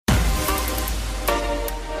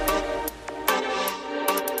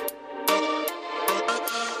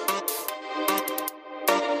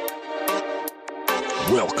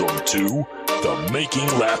Welcome to the Making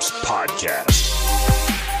Laps Podcast.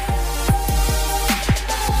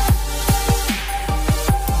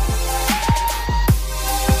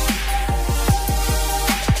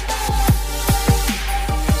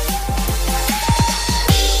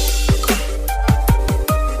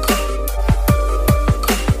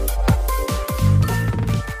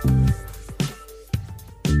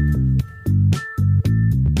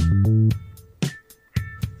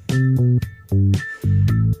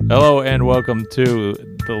 Hello and welcome to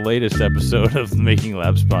the latest episode of the Making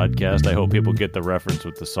Laps Podcast. I hope people get the reference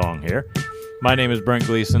with the song here. My name is Brent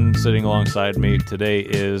Gleason. Sitting alongside me today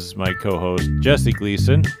is my co-host Jesse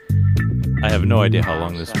Gleason. I have no idea how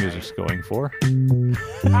long this music's going for.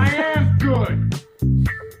 I am good.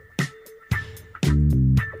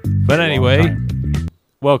 But anyway,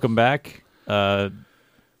 welcome back.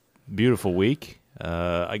 Beautiful week.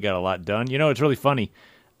 I got a lot done. You know, it's really funny.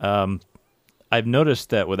 I've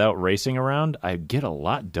noticed that without racing around, I get a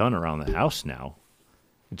lot done around the house now.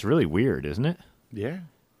 It's really weird, isn't it? Yeah.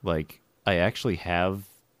 Like, I actually have,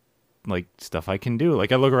 like, stuff I can do.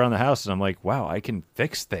 Like, I look around the house and I'm like, wow, I can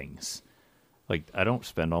fix things. Like, I don't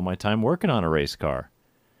spend all my time working on a race car.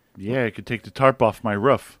 Yeah, I could take the tarp off my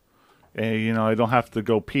roof. And, I don't have to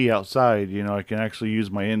go pee outside. I can actually use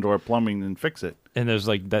my indoor plumbing and fix it. And there's,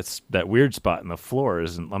 like, that weird spot in the floor.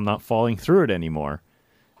 I'm not falling through it anymore.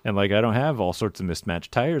 And, like, I don't have all sorts of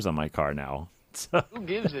mismatched tires on my car now. So, who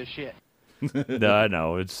gives a shit? No, I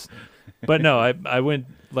know. But no, I went,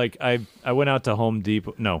 like, I went out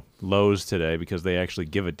to Lowe's today because they actually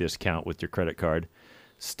give a discount with your credit card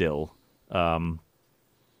still. For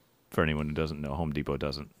anyone who doesn't know, Home Depot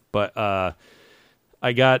doesn't. But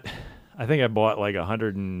I think I bought like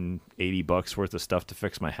 $180 worth of stuff to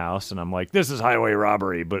fix my house, and I'm like, this is highway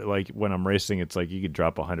robbery. But like when I'm racing, it's like you could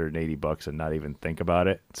drop $180 and not even think about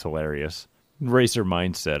it. It's hilarious. Racer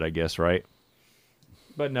mindset, I guess, right?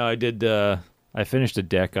 But no, I did. I finished a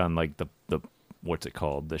deck on like the what's it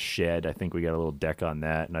called? The shed. I think we got a little deck on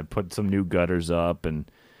that, and I put some new gutters up and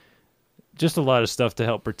just a lot of stuff to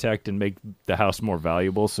help protect and make the house more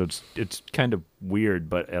valuable. So it's kind of weird,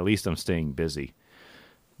 but at least I'm staying busy.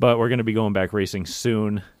 But we're going to be going back racing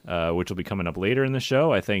soon, which will be coming up later in the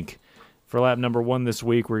show. I think for lap number 1 this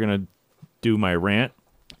week, we're going to do my rant.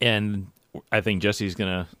 And I think Jesse's going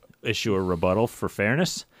to issue a rebuttal for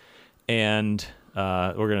fairness. And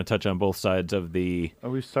we're going to touch on both sides of the... Are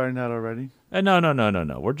we starting that already?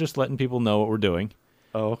 No. We're just letting people know what we're doing.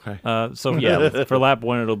 Oh, okay. So, yeah, for lap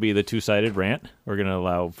 1, it'll be the two-sided rant. We're going to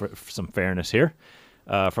allow for some fairness here.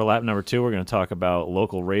 For lap number 2, we're going to talk about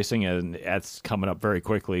local racing, and that's coming up very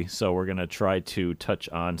quickly. So we're going to try to touch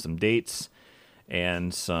on some dates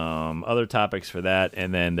and some other topics for that.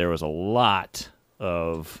 And then there was a lot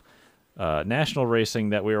of national racing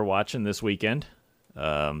that we were watching this weekend.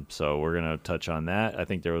 So we're going to touch on that. I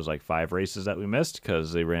think there was like 5 races that we missed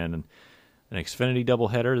because they ran an Xfinity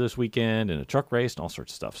doubleheader this weekend and a truck race and all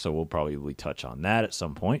sorts of stuff. So we'll probably touch on that at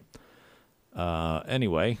some point.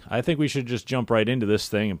 Anyway, I think we should just jump right into this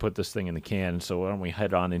thing and put this thing in the can. So why don't we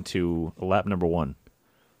head on into lap number 1?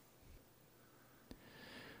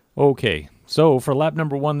 Okay, so for lap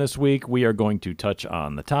number 1 this week, we are going to touch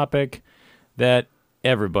on the topic that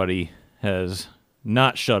everybody has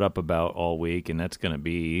not shut up about all week, and that's going to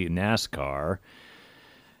be NASCAR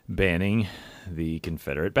banning the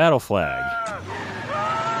Confederate battle flag.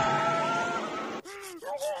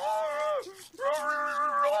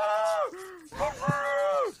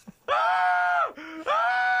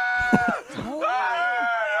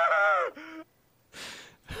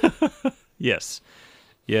 Yes,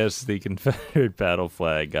 the Confederate battle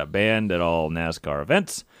flag got banned at all NASCAR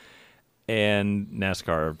events and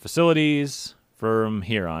NASCAR facilities from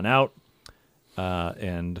here on out.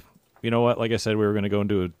 And you know what? Like I said, we were going to go and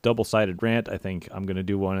do a double-sided rant. I think I'm going to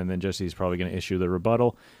do one, and then Jesse's probably going to issue the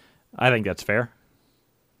rebuttal. I think that's fair.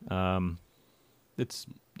 It's,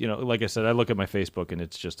 like I said, I look at my Facebook, and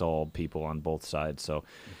it's just all people on both sides. So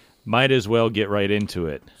might as well get right into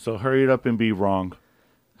it. So hurry it up and be wrong.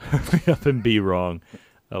 Hurry up and be wrong.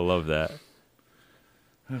 I love that.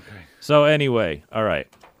 Okay. So anyway, all right,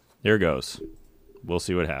 here goes. We'll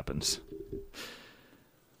see what happens.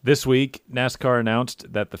 This week, NASCAR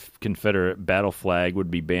announced that the Confederate battle flag would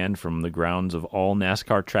be banned from the grounds of all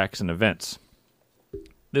NASCAR tracks and events.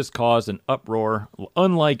 This caused an uproar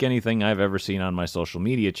unlike anything I've ever seen on my social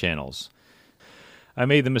media channels. I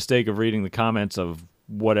made the mistake of reading the comments of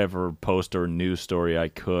whatever post or news story I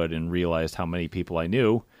could and realized how many people I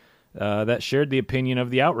knew that shared the opinion of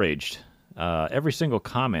the outraged. Every single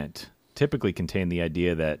comment typically contained the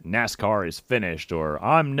idea that NASCAR is finished or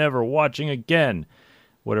I'm never watching again,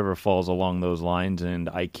 whatever falls along those lines. And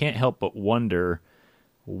I can't help but wonder,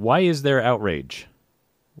 why is there outrage?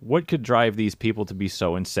 What could drive these people to be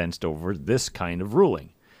so incensed over this kind of ruling?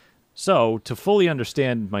 So, to fully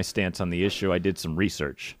understand my stance on the issue, I did some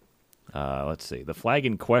research. Let's see. The flag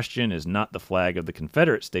in question is not the flag of the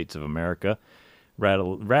Confederate States of America,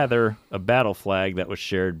 rather a battle flag that was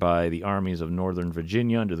shared by the armies of Northern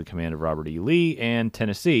Virginia under the command of Robert E. Lee and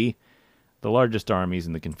Tennessee, the largest armies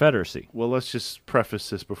in the Confederacy. Well, let's just preface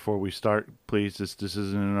this before we start, please. This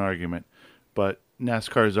isn't an argument, but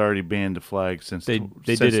NASCAR has already banned the flag since They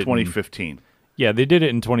since did it 2015. Yeah, they did it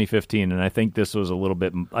in 2015, and I think this was a little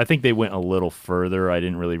bit... I think they went a little further. I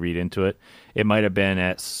didn't really read into it. It might have been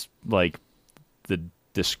at, like, the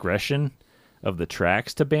discretion of the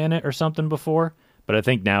tracks to ban it or something before, but I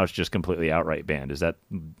think now it's just completely outright banned. Is that,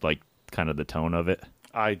 like, kind of the tone of it?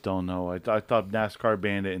 I don't know. I thought NASCAR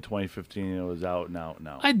banned it in 2015 and it was out now.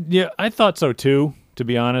 I thought so too, to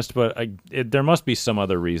be honest, but there must be some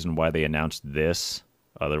other reason why they announced this,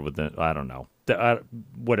 other than, I don't know,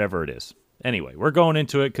 whatever it is. Anyway, we're going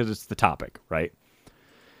into it because it's the topic, right?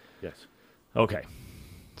 Yes. Okay.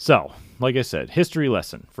 So, like I said, history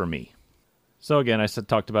lesson for me. So again, I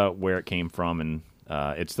talked about where it came from, and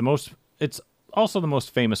it's also the most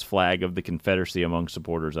famous flag of the Confederacy among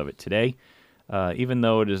supporters of it today, even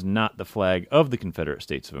though it is not the flag of the Confederate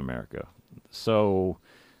States of America. So,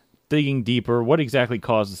 digging deeper, what exactly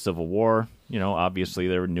caused the Civil War? You know, obviously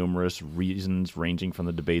there were numerous reasons ranging from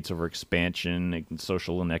the debates over expansion,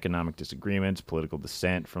 social and economic disagreements, political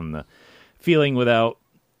dissent from the feeling without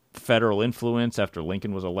federal influence after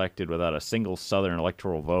Lincoln was elected without a single Southern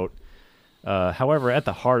electoral vote. However, at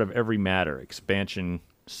the heart of every matter, expansion,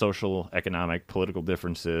 social, economic, political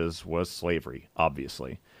differences, was slavery,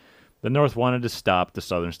 obviously. The North wanted to stop the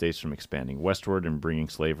Southern states from expanding westward and bringing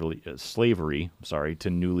slavery to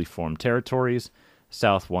newly formed territories.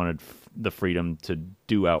 South wanted the freedom to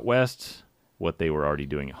do out west what they were already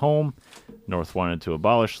doing at home. North wanted to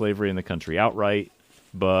abolish slavery in the country outright,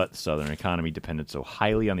 but the Southern economy depended so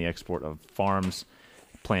highly on the export of farms,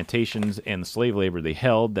 plantations, and the slave labor they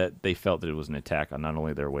held that they felt that it was an attack on not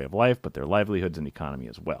only their way of life, but their livelihoods and economy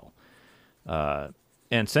as well.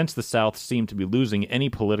 And since the South seemed to be losing any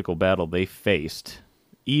political battle they faced,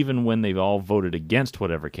 even when they all voted against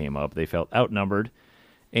whatever came up, they felt outnumbered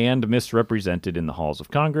and misrepresented in the halls of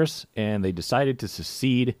Congress, and they decided to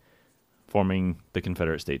secede, forming the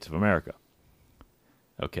Confederate States of America.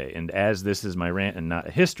 Okay, and as this is my rant and not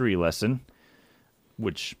a history lesson,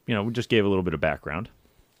 which, you know, we just gave a little bit of background.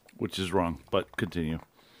 Which is wrong, but continue.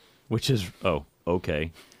 Which is,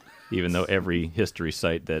 okay. Even though every history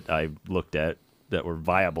site that I looked at that were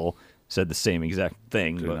viable said the same exact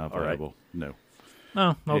thing. They're but not all right. viable. No.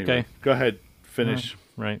 Oh, okay. Anyway, go ahead. Finish.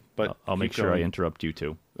 Right. But I'll make keep sure I going. interrupt you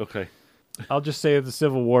too. Okay. I'll just say that the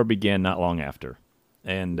Civil War began not long after.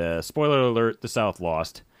 And spoiler alert, the South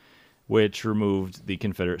lost, which removed the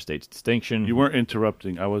Confederate States distinction. You weren't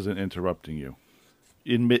interrupting. I wasn't interrupting you.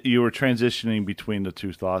 You were transitioning between the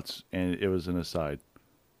two thoughts, and it was an aside.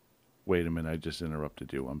 Wait a minute. I just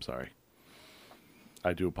interrupted you. I'm sorry.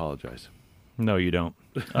 I do apologize. No, you don't.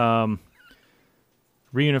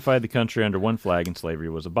 Reunified the country under one flag, and slavery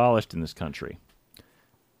was abolished in this country.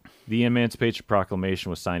 The Emancipation Proclamation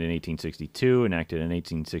was signed in 1862, enacted in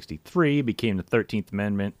 1863, became the 13th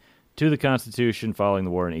Amendment to the Constitution following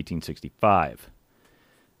the war in 1865.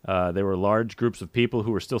 There were large groups of people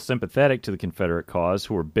who were still sympathetic to the Confederate cause,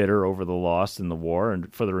 who were bitter over the loss in the war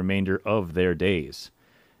and for the remainder of their days.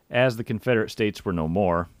 As the Confederate States were no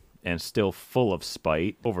more, and still full of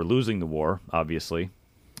spite over losing the war, obviously,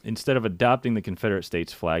 instead of adopting the Confederate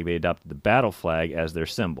States flag, they adopted the battle flag as their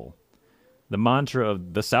symbol. The mantra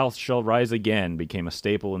of "the South shall rise again" became a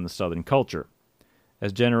staple in the Southern culture.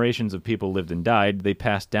 As generations of people lived and died, they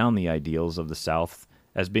passed down the ideals of the South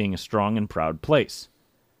as being a strong and proud place.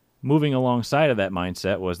 Moving alongside of that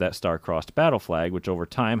mindset was that star-crossed battle flag, which over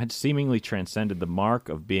time had seemingly transcended the mark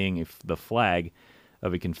of being the flag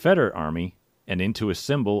of a Confederate army and into a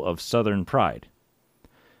symbol of Southern pride.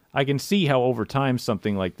 I can see how over time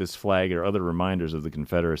something like this flag or other reminders of the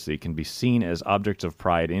Confederacy can be seen as objects of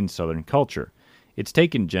pride in Southern culture. It's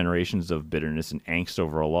taken generations of bitterness and angst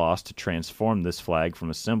over a loss to transform this flag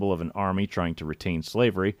from a symbol of an army trying to retain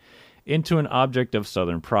slavery into an object of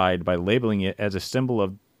Southern pride by labeling it as a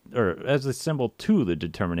symbol to the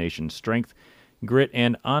determination, strength, grit,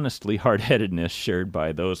 and honestly hard-headedness shared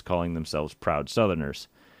by those calling themselves proud Southerners.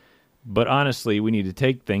 But honestly, we need to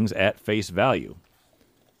take things at face value.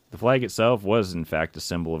 The flag itself was, in fact, a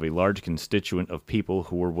symbol of a large constituent of people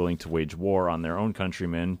who were willing to wage war on their own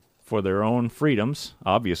countrymen for their own freedoms,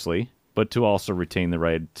 obviously, but to also retain the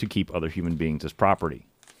right to keep other human beings as property.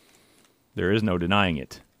 There is no denying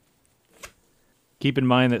it. Keep in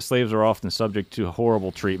mind that slaves are often subject to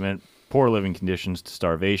horrible treatment, poor living conditions, to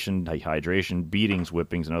starvation, dehydration, beatings,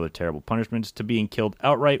 whippings, and other terrible punishments, to being killed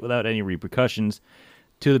outright without any repercussions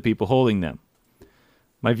to the people holding them.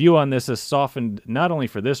 My view on this has softened not only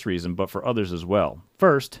for this reason, but for others as well.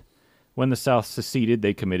 First, when the South seceded,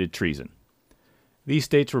 they committed treason. These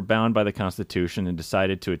states were bound by the Constitution and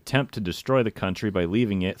decided to attempt to destroy the country by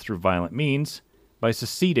leaving it through violent means, by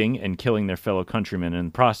seceding and killing their fellow countrymen in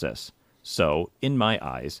the process. So, in my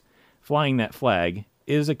eyes, flying that flag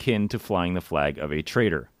is akin to flying the flag of a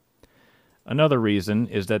traitor. Another reason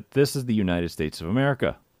is that this is the United States of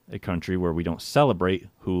America, a country where we don't celebrate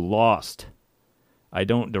who lost. I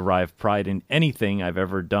don't derive pride in anything I've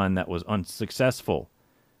ever done that was unsuccessful.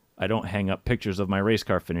 I don't hang up pictures of my race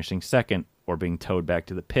car finishing second or being towed back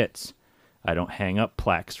to the pits. I don't hang up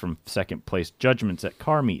plaques from second-place judgments at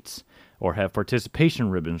car meets or have participation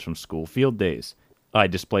ribbons from school field days. I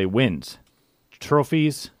display wins,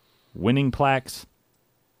 trophies, winning plaques,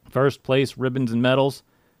 first place ribbons and medals.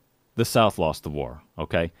 The South lost the war,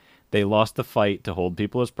 okay? They lost the fight to hold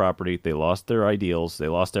people as property. They lost their ideals. They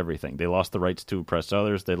lost everything. They lost the rights to oppress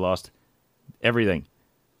others. They lost everything.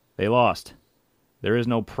 They lost. There is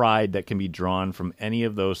no pride that can be drawn from any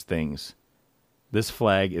of those things. This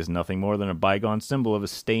flag is nothing more than a bygone symbol of a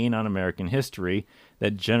stain on American history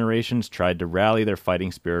that generations tried to rally their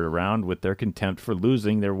fighting spirit around with their contempt for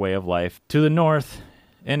losing their way of life to the North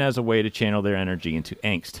and as a way to channel their energy into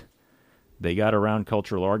angst. They got around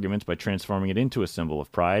cultural arguments by transforming it into a symbol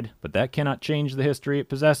of pride, but that cannot change the history it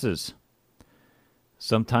possesses.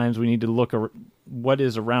 Sometimes we need to look at what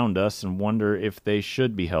is around us and wonder if they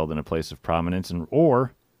should be held in a place of prominence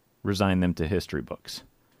or resign them to history books.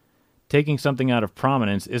 Taking something out of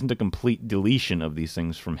prominence isn't a complete deletion of these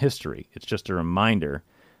things from history. It's just a reminder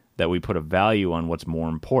that we put a value on what's more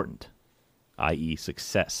important, i.e.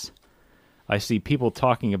 success. I see people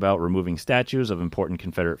talking about removing statues of important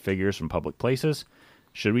Confederate figures from public places.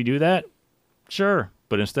 Should we do that? Sure,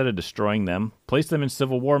 but instead of destroying them, place them in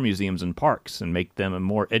Civil War museums and parks and make them a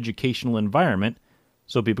more educational environment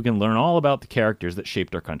so people can learn all about the characters that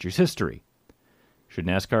shaped our country's history. Should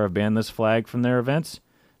NASCAR have banned this flag from their events?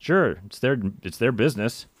 Sure, it's their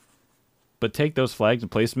business. But take those flags and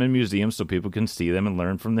place them in museums so people can see them and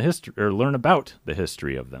learn from the history or learn about the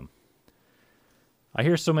history of them. I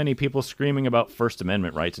hear so many people screaming about First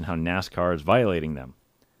Amendment rights and how NASCAR is violating them.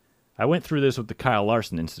 I went through this with the Kyle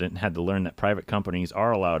Larson incident and had to learn that private companies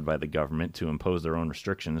are allowed by the government to impose their own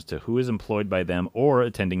restrictions to who is employed by them or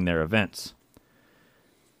attending their events.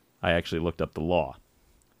 I actually looked up the law.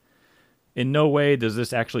 In no way does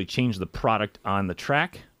this actually change the product on the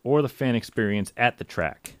track or the fan experience at the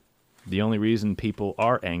track. The only reason people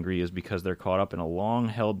are angry is because they're caught up in a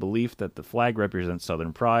long-held belief that the flag represents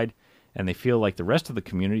Southern pride, and they feel like the rest of the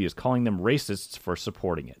community is calling them racists for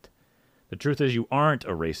supporting it. The truth is you aren't a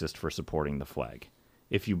racist for supporting the flag.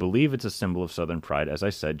 If you believe it's a symbol of Southern pride, as I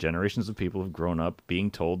said, generations of people have grown up being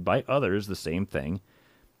told by others the same thing.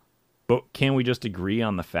 But can we just agree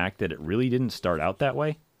on the fact that it really didn't start out that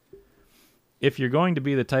way? If you're going to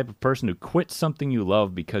be the type of person who quits something you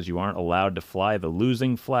love because you aren't allowed to fly the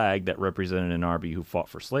losing flag that represented an army who fought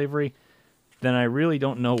for slavery, then I really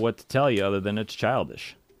don't know what to tell you other than it's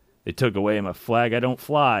childish. They took away my flag I don't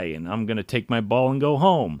fly, and I'm going to take my ball and go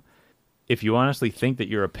home. If you honestly think that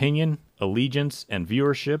your opinion, allegiance, and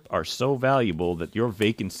viewership are so valuable that your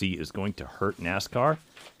vacancy is going to hurt NASCAR,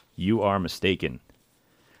 you are mistaken.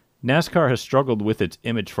 NASCAR has struggled with its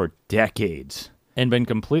image for decades and been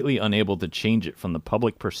completely unable to change it from the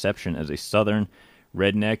public perception as a Southern,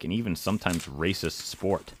 redneck, and even sometimes racist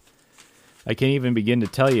sport. I can't even begin to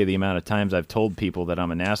tell you the amount of times I've told people that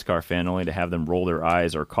I'm a NASCAR fan only to have them roll their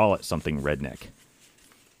eyes or call it something redneck.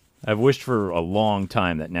 I've wished for a long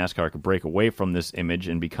time that NASCAR could break away from this image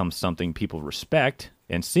and become something people respect,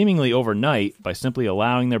 and seemingly overnight, by simply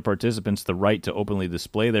allowing their participants the right to openly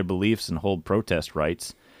display their beliefs and hold protest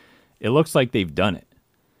rights, it looks like they've done it.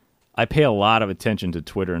 I pay a lot of attention to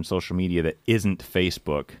Twitter and social media that isn't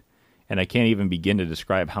Facebook, and I can't even begin to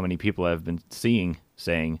describe how many people I've been seeing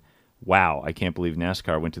saying, wow, I can't believe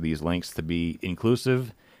NASCAR went to these lengths to be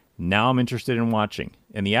inclusive. Now I'm interested in watching.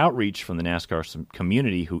 And the outreach from the NASCAR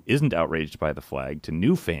community who isn't outraged by the flag to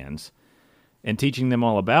new fans and teaching them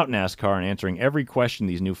all about NASCAR and answering every question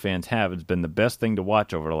these new fans have has been the best thing to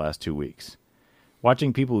watch over the last 2 weeks.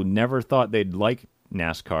 Watching people who never thought they'd like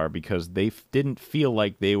NASCAR because they didn't feel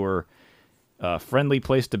like they were a friendly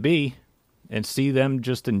place to be and see them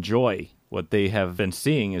just enjoy what they have been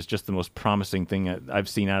seeing is just the most promising thing I've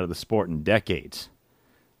seen out of the sport in decades.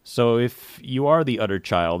 So if you are the utter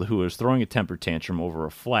child who is throwing a temper tantrum over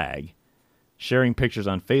a flag, sharing pictures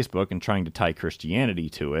on Facebook and trying to tie Christianity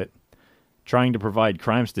to it, trying to provide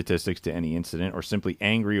crime statistics to any incident, or simply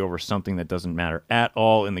angry over something that doesn't matter at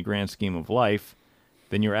all in the grand scheme of life,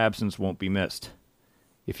 then your absence won't be missed.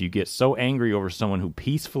 If you get so angry over someone who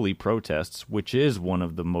peacefully protests, which is one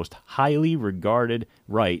of the most highly regarded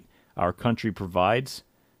right our country provides,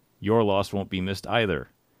 your loss won't be missed either.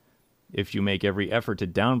 If you make every effort to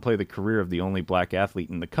downplay the career of the only black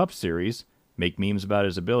athlete in the Cup Series, make memes about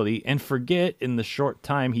his ability, and forget in the short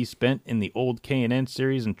time he spent in the old K&N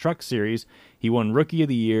Series and Truck Series, he won Rookie of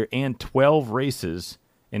the Year and 12 races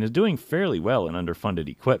and is doing fairly well in underfunded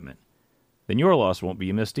equipment, then your loss won't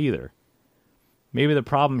be missed either. Maybe the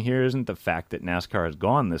problem here isn't the fact that NASCAR has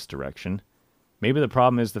gone this direction. Maybe the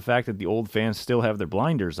problem is the fact that the old fans still have their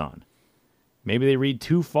blinders on. Maybe they read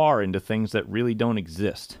too far into things that really don't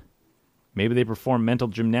exist. Maybe they perform mental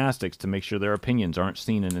gymnastics to make sure their opinions aren't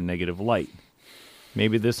seen in a negative light.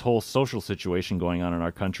 Maybe this whole social situation going on in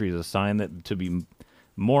our country is a sign that to be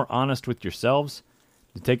more honest with yourselves,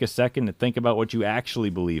 to take a second to think about what you actually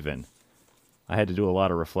believe in. I had to do a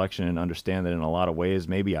lot of reflection and understand that in a lot of ways,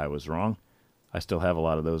 maybe I was wrong. I still have a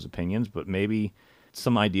lot of those opinions, but maybe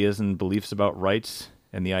some ideas and beliefs about rights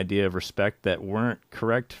and the idea of respect that weren't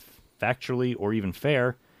correct factually or even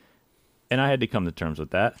fair, and I had to come to terms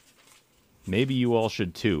with that. Maybe you all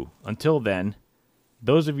should too. Until then,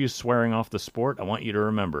 those of you swearing off the sport, I want you to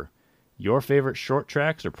remember, your favorite short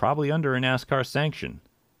tracks are probably under a NASCAR sanction.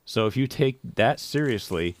 So if you take that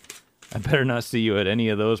seriously, I better not see you at any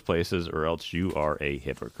of those places or else you are a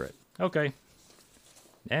hypocrite. Okay.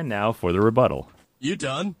 And now for the rebuttal. You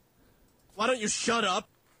done? Why don't you shut up?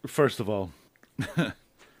 First of all,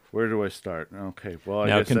 where do I start? Okay, well, I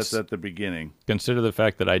Now guess that's at the beginning. Consider the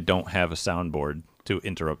fact that I don't have a soundboard to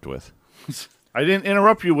interrupt with. I didn't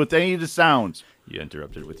interrupt you with any of the sounds. You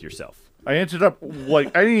interrupted with yourself. I I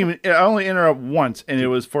only interrupt once, and it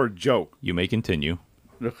was for a joke. You may continue.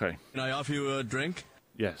 Okay. Can I offer you a drink?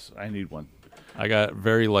 Yes, I need one. I got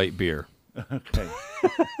very light beer. Okay.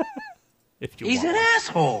 He's an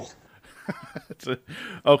asshole.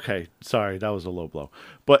 Okay, sorry, that was a low blow.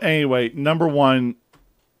 But anyway, number one,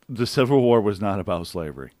 the Civil War was not about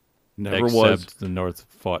slavery. Never was. Except the North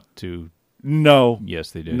fought to... No. Yes,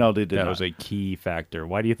 they did. No, they did That not. was a key factor.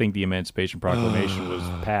 Why do you think the Emancipation Proclamation was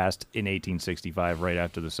passed in 1865, right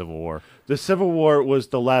after the Civil War? The Civil War was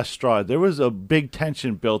the last straw. There was a big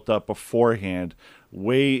tension built up beforehand,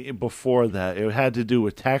 way before that. It had to do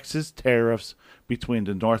with taxes, tariffs between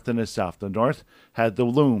the North and the South. The North had the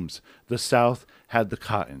looms. The South had the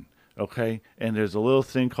cotton. Okay? And there's a little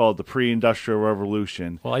thing called the pre-industrial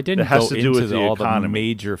revolution. Well, I didn't that has go to do with into the all economy. the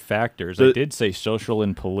major factors. I did say social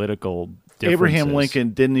and political differences. Abraham Lincoln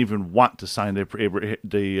didn't even want to sign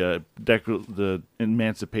the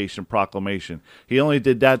Emancipation Proclamation. He only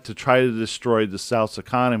did that to try to destroy the South's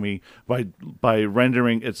economy by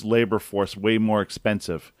rendering its labor force way more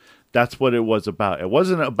expensive. That's what it was about. It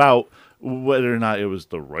wasn't about whether or not it was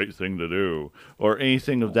the right thing to do or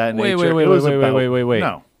anything of that nature. Wait.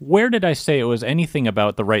 No. Where did I say it was anything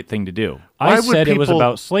about the right thing to do? Why I would said it was people-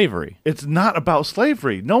 about slavery. It's not about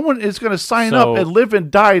slavery. No one is going to sign So- up and live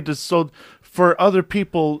and die for other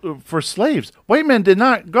people, for slaves. White men did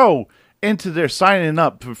not go into their signing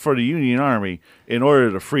up for the Union Army in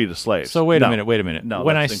order to free the slaves. So wait No. a minute. No,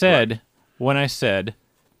 when I that's incorrect. said,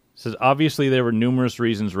 says obviously there were numerous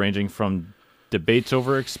reasons ranging from debates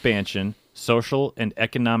over expansion, social and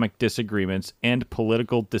economic disagreements, and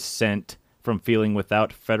political dissent from feeling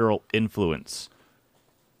without federal influence.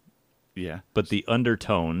 Yeah. But the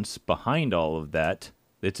undertones behind all of that,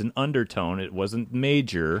 it's an undertone. It wasn't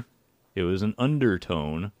major. It was an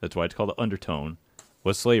undertone. That's why it's called an undertone,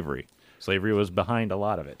 was slavery. Slavery was behind a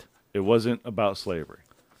lot of it. It wasn't about slavery.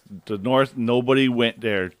 The North, nobody went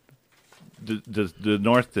there. The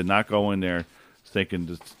North did not go in there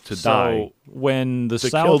thinking to die, when the to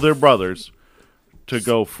South kill their brothers, to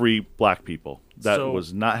go free black people. That So,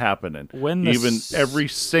 was not happening. when the Even s- every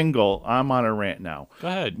single, I'm on a rant now. Go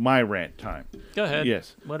ahead. My rant time. Go ahead.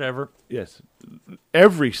 Yes. Whatever. Yes.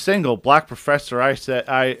 Every single black professor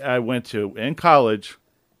I went to in college,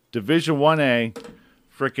 Division 1A,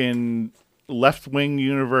 freaking left-wing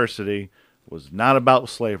university, was not about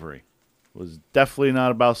slavery. Was definitely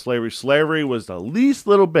not about slavery. Slavery was the least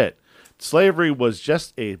little bit. Slavery was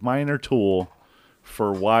just a minor tool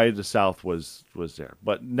for why the South was there.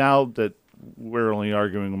 But now that we're only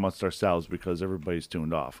arguing amongst ourselves because everybody's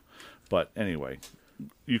tuned off. But anyway,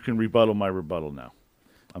 you can rebuttal my rebuttal now.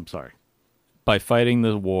 I'm sorry. By fighting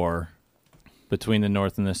the war between the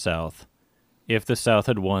North and the South, if the South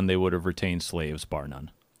had won, they would have retained slaves, bar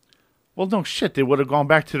none. Well, no shit. They would have gone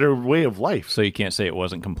back to their way of life. So you can't say it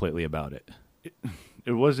wasn't completely about it.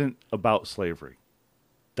 it wasn't about slavery.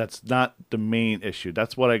 That's not the main issue.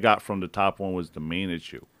 That's what I got from the top one was the main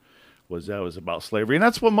issue. Was that it was about slavery. And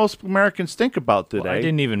that's what most Americans think about today. Well, I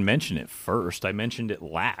didn't even mention it first. I mentioned it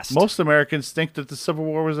last. Most Americans think that the Civil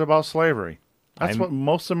War was about slavery. That's what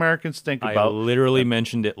most Americans think I about. literally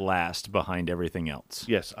mentioned it last behind everything else.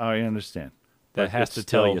 Yes, I understand. That But has it's to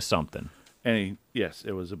tell still- you something. Yes,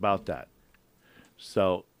 it was about that.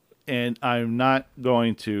 So, and I'm not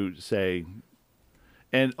going to say.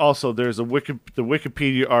 And also, there's the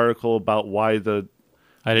Wikipedia article about why the.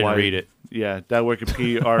 I didn't why- read it. Yeah, that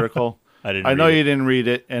Wikipedia article. I didn't I know read you it. didn't read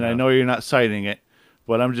it, and I No. know you're not citing it,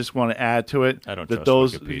 but I'm just want to add to it I don't that trust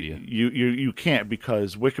those Wikipedia. you can't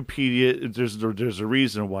because Wikipedia. There's a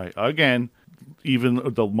reason why. Again, even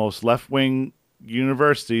the most left wing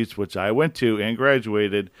universities, which I went to and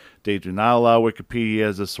graduated, they do not allow Wikipedia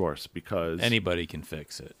as a source because Anybody can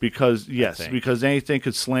fix it. because think. because anything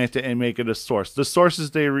could slant it and make it a source. The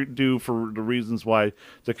sources they do for the reasons why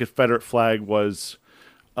the Confederate flag was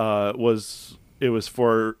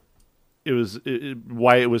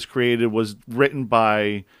why it was created was written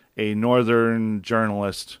by a Northern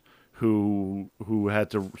journalist who had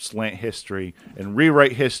to slant history and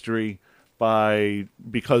rewrite history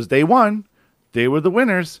because they won. They were the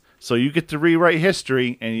winners, so you get to rewrite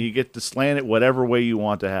history and you get to slant it whatever way you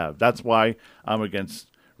want to have. That's why I'm against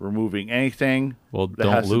removing anything Well, that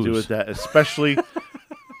don't has to do lose. with that, especially.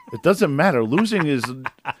 It doesn't matter. Losing is.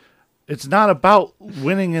 It's not about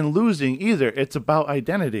winning and losing either. It's about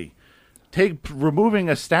identity. Removing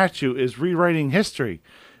a statue is rewriting history.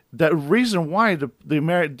 The reason why the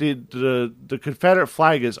Confederate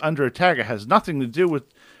flag is under attack it has nothing to do with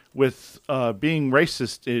being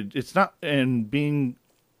racist. It's not and being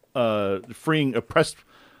freeing oppressed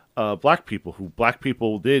black people. Who black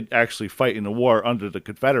people did actually fight in the war under the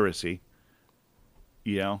Confederacy.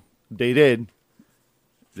 You know, they did.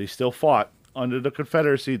 They still fought under the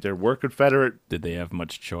Confederacy. There were Confederate. Did they have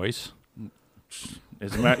much choice?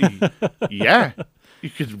 As a matter, yeah, you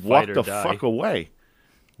could walk or the die. fuck away.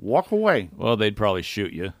 Walk away. Well, they'd probably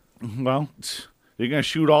shoot you. Well, you're gonna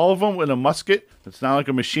shoot all of them with a musket. It's not like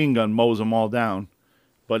a machine gun mows them all down.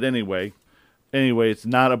 But anyway, it's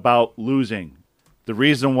not about losing. The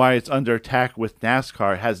reason why it's under attack with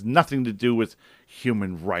NASCAR has nothing to do with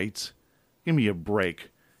human rights. Give me a break.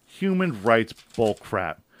 Human rights bull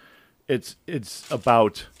crap. It's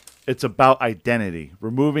about identity.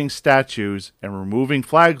 Removing statues and removing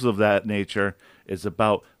flags of that nature is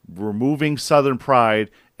about removing Southern pride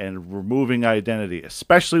and removing identity,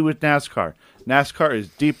 especially with NASCAR. NASCAR is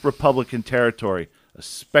deep Republican territory,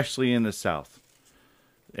 especially in the South.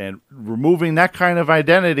 And removing that kind of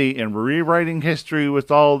identity and rewriting history with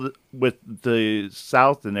the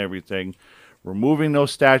South and everything, removing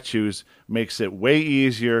those statues makes it way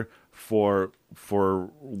easier for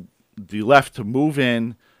the left to move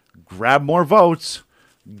in, grab more votes,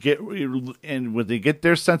 and when they get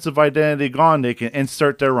their sense of identity gone, they can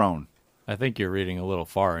insert their own. I think you're reading a little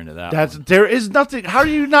far into that. one. There is nothing. How do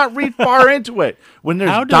you not read far into it when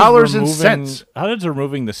there's How does dollars and removing- cents? How does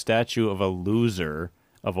removing the statue of a loser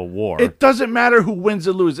of a war? It doesn't matter who wins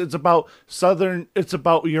or loses. It's about Southern. It's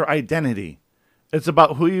about your identity. It's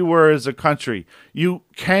about who you were as a country. You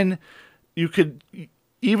could,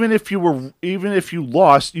 even if you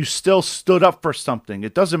lost, you still stood up for something.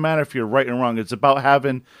 It doesn't matter if you're right and wrong. It's about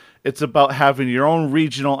having your own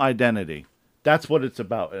regional identity. That's what it's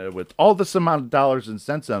about. With all this amount of dollars and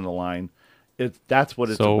cents on the line, that's what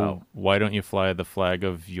it's about. So why don't you fly the flag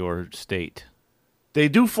of your state They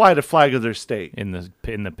do fly the flag of their state. in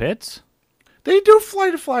the pits? They do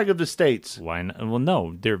fly the flag of the states. Why not? Well,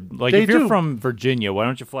 no. They're like They if you're do. from Virginia, why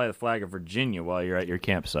don't you fly the flag of Virginia while you're at your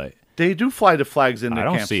campsite? They do fly the flags in their I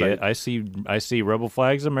don't campsite. see it. I see rebel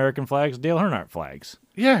flags, American flags, Dale Earnhardt flags.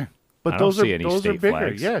 Yeah, but I don't those see are any those are state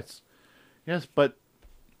bigger. flags. Yes, but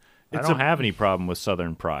I don't have any problem with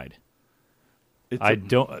Southern pride. It's I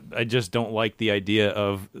just don't like the idea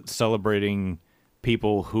of celebrating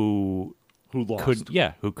people who who lost.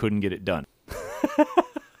 who couldn't get it done.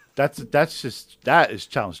 That is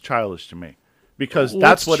childish to me, because What's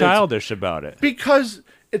that's what childish about it. because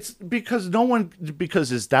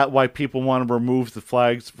is that why people want to remove the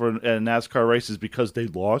flags for NASCAR races because they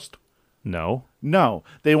lost? No, No,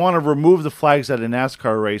 they want to remove the flags at a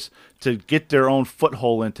NASCAR race to get their own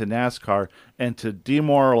foothold into NASCAR and to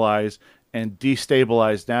demoralize and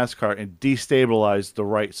destabilize NASCAR and destabilize the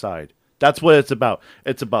right side. That's what it's about.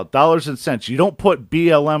 It's about dollars and cents. You don't put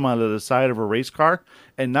BLM onto the side of a race car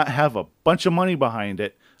and not have a bunch of money behind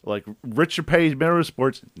it. Like Richard Petty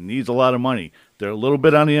Motorsports needs a lot of money. They're a little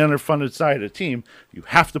bit on the underfunded side of the team. You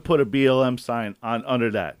have to put a BLM sign on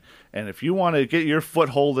under that. And if you want to get your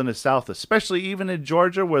foothold in the South, especially even in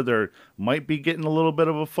Georgia where there might be getting a little bit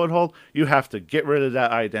of a foothold, you have to get rid of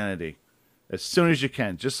that identity as soon as you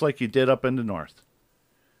can, just like you did up in the North.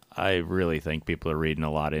 I really think people are reading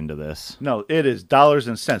a lot into this. No, it is dollars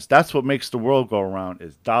and cents. That's what makes the world go around,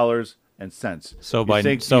 is dollars and cents. So by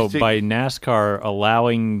NASCAR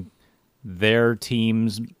allowing their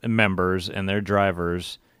team's members and their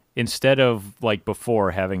drivers, instead of like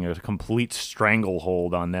before having a complete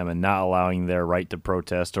stranglehold on them and not allowing their right to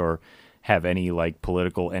protest or have any like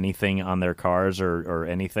political anything on their cars or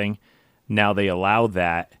anything, now they allow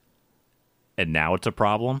that, and now it's a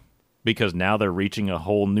problem because now they're reaching a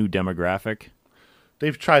whole new demographic.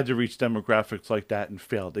 They've tried to reach demographics like that and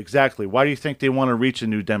failed. Exactly. Why do you think they want to reach a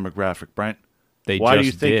new demographic, Brent? Why do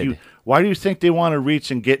you think they want to reach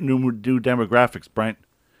and get new demographics, Brent?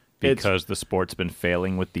 Because the sport's been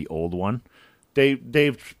failing with the old one. They've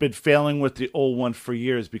been failing with the old one for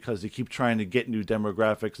years because they keep trying to get new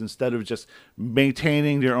demographics instead of just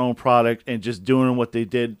maintaining their own product and just doing what they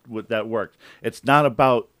did with that worked. It's not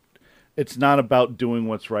about doing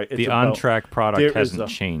what's right. It's the on-track product hasn't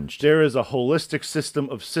changed. There is a holistic system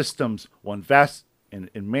of systems, one vast in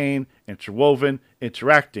main, interwoven,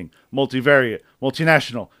 interacting, multivariate,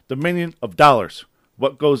 multinational, dominion of dollars.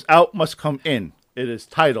 What goes out must come in. It is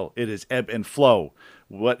tidal. It is ebb and flow.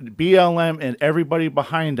 What BLM and everybody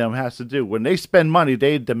behind them has to do, when they spend money,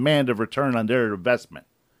 they demand a return on their investment.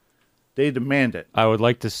 They demand it. I would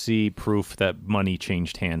like to see proof that money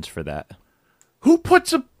changed hands for that. Who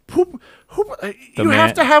puts a... You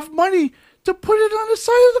have to have money to put it on the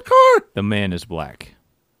side of the car. The man is black.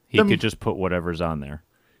 He could just put whatever's on there.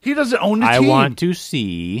 He doesn't own the team. I want to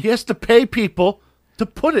see... He has to pay people to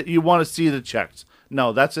put it. You want to see the checks.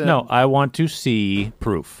 No, No, I want to see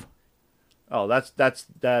proof. Oh, that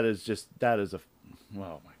is a...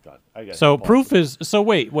 Oh, my God. So proof is... So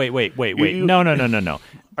wait. No.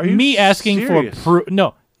 Are you Me asking serious? for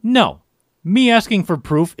proof... No. Me asking for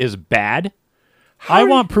proof is bad. I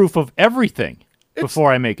want proof of everything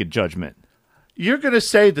before I make a judgment. You're going to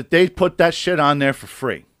say that they put that shit on there for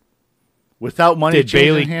free without money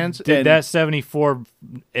changing hands? Did that 74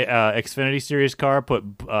 Xfinity Series car put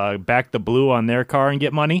back the blue on their car and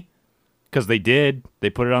get money? Because they did.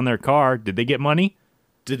 They put it on their car. Did they get money?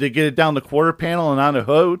 Did they get it down the quarter panel and on the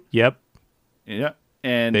hood? Yep. Yeah.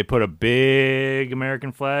 And they put a big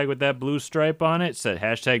American flag with that blue stripe on it. Said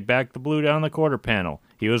hashtag back the blue down the quarter panel.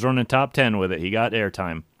 He was running top 10 with it. He got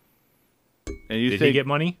airtime. Did he get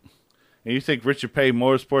money? And you think Richard Petty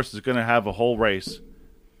Motorsports is going to have a whole race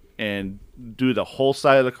and do the whole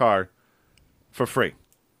side of the car for free?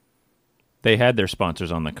 They had their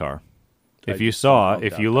sponsors on the car. If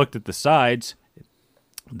you looked at the sides,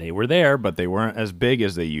 they were there, but they weren't as big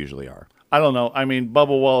as they usually are. I don't know. I mean, Bubba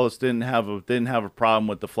Wallace didn't have a problem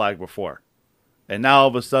with the flag before, and now all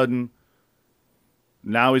of a sudden,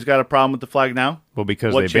 now he's got a problem with the flag now. Well,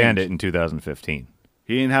 because they banned it in 2015.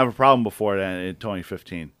 He didn't have a problem before that in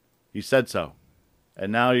 2015. He said so,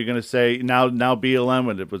 and now you're going to say now BLM,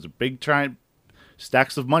 when it was a big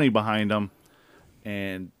stacks of money behind them,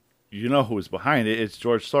 and you know who was behind it? It's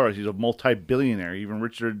George Soros. He's a multi-billionaire, even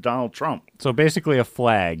richer than Donald Trump. So basically, a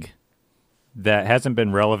flag that hasn't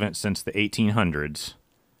been relevant since the 1800s.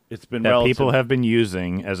 It's been that people have been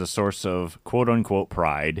using as a source of quote-unquote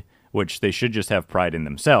pride, which they should just have pride in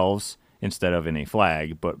themselves instead of in a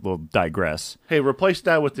flag, but we'll digress. Hey, replace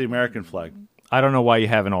that with the American flag. I don't know why you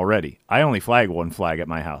haven't already. I only flag one flag at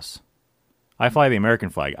my house. I fly the American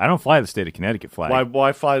flag. I don't fly the state of Connecticut flag.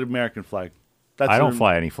 Why fly the American flag? I don't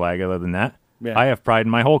fly any flag other than that. Yeah. I have pride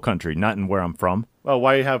in my whole country, not in where I'm from. Well,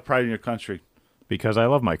 why do you have pride in your country? Because I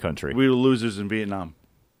love my country. We were losers in Vietnam.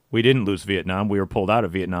 We didn't lose Vietnam. We were pulled out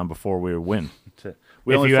of Vietnam before we would win.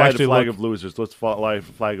 We only fly the flag of losers. Let's fly the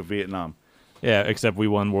flag of Vietnam. Yeah, except we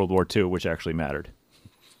won World War II, which actually mattered.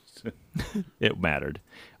 It mattered.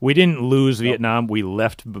 We didn't lose Vietnam. We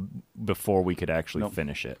left before we could actually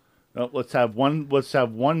finish it. No, let's have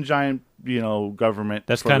one giant, government.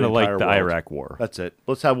 That's kind of like the Iraq War. That's it.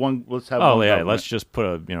 Let's have one. Let's have. Oh yeah, let's just put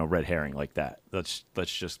a red herring like that. Let's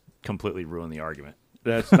just completely ruin the argument.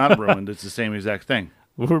 That's not ruined. It's the same exact thing.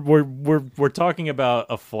 We're talking about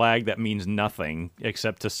a flag that means nothing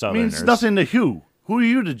except to Southerners. It means nothing to who? Who are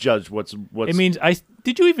you to judge what's? It means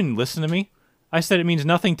Did you even listen to me? I said it means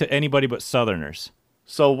nothing to anybody but Southerners.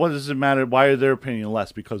 So what does it matter? Why are their opinion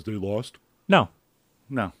less? Because they lost? No.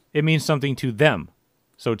 It means something to them.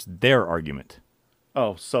 So it's their argument.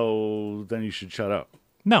 Oh, so then you should shut up.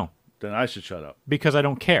 No. Then I should shut up. Because I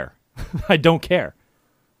don't care. I don't care.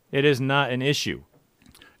 It is not an issue.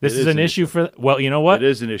 This is an issue for... Well, you know what? It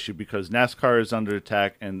is an issue because NASCAR is under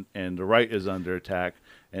attack and the right is under attack.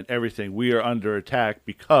 and everything. We are under attack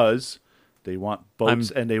because they want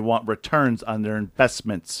votes and they want returns on their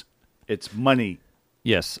investments. It's money.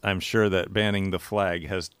 Yes, I'm sure that banning the flag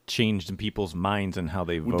has changed people's minds and how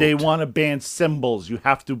they vote. They want to ban symbols. You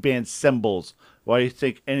have to ban symbols. Why do you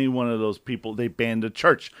think any one of those people, they banned the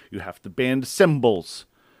church? You have to ban the symbols.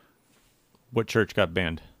 What church got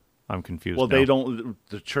banned? I'm confused. Well, now. they don't.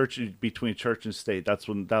 The church, between church and state, that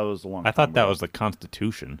was the one. I thought that was the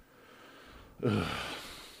Constitution.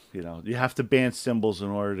 You have to ban symbols in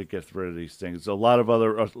order to get rid of these things. A lot of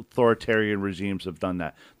other authoritarian regimes have done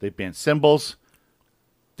that. They ban symbols.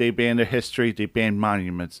 They ban their history, they ban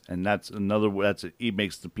monuments, and it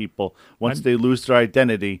makes the people, once they lose their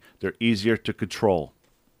identity, they're easier to control.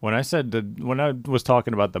 When I was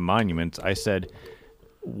talking about the monuments, I said,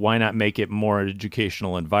 why not make it more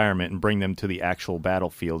educational environment and bring them to the actual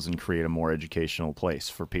battlefields and create a more educational place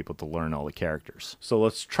for people to learn all the characters? So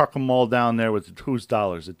let's truck them all down there with whose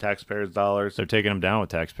dollars? The taxpayers' dollars? They're taking them down with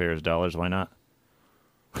taxpayers' dollars. Why not?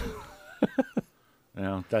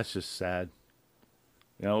 That's just sad.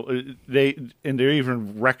 They're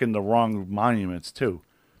even wrecking the wrong monuments too.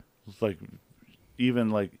 It's like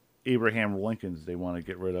Abraham Lincoln's they want to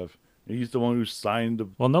get rid of. He's the one who signed the.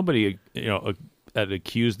 Well, nobody had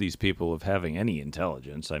accused these people of having any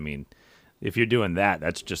intelligence. I mean, if you're doing that,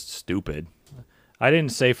 that's just stupid. I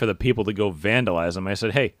didn't say for the people to go vandalize them. I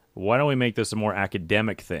said, hey, why don't we make this a more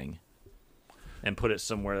academic thing? And put it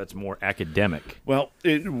somewhere that's more academic. Well,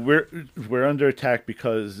 we're under attack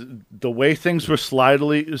because the way things were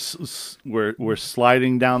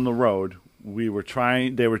sliding down the road. They were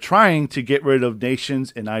trying to get rid of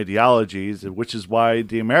nations and ideologies, which is why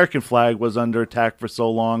the American flag was under attack for so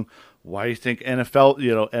long. Why do you think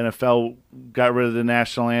NFL got rid of the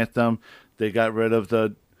national anthem? They got rid of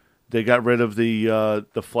the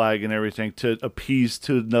flag and everything to appease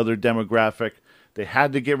to another demographic. They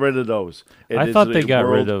had to get rid of those. I thought they got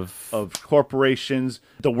rid of corporations.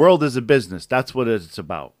 The world is a business. That's what it's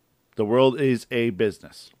about. The world is a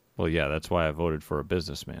business. Well, yeah, that's why I voted for a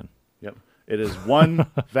businessman. Yep. It is one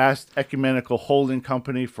vast ecumenical holding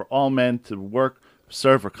company for all men to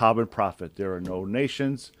serve a common profit. There are no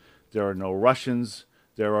nations. There are no Russians.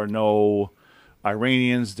 There are no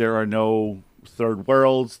Iranians. There are no third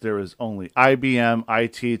worlds. There is only IBM,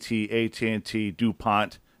 ITT, AT&T,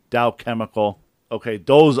 DuPont, Dow Chemical. Okay,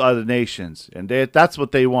 those are the nations, and that's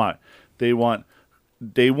what they want. They want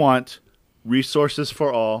resources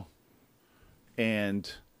for all,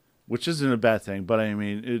 and which isn't a bad thing. But I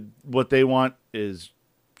mean, what they want is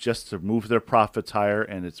just to move their profits higher,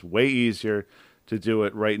 and it's way easier to do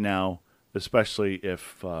it right now, especially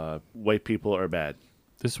if white people are bad.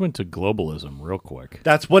 This went to globalism real quick.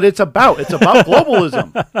 That's what it's about. It's about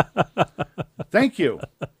globalism. Thank you.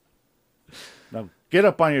 Now, get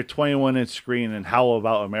up on your 21-inch screen and howl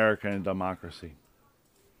about America and democracy.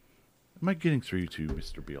 Am I getting through to you,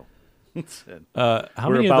 Mr. Beal? How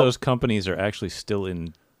many of those companies are actually still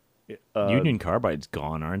in? Union Carbide's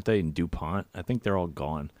gone, aren't they? And DuPont? I think they're all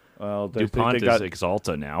gone. Well, DuPont is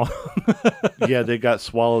Axalta now. Yeah, they got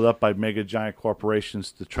swallowed up by mega giant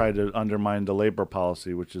corporations to try to undermine the labor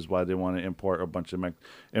policy, which is why they want to import a bunch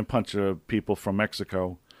of people from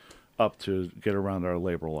Mexico up to get around our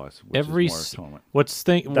labor laws. That's why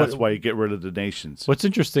you get rid of the nations. What's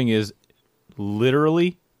interesting is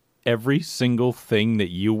literally every single thing that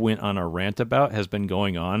you went on a rant about has been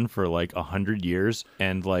going on for like 100 years,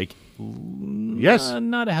 and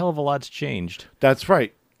not a hell of a lot's changed. That's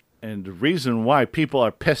right. And the reason why people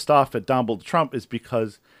are pissed off at Donald Trump is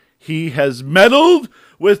because he has meddled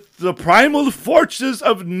with the primal forces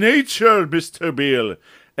of nature, Mr. Beale,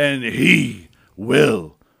 and he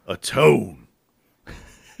will atone.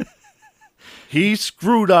 He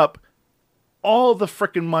screwed up all the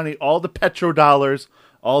frickin' money, all the petrodollars,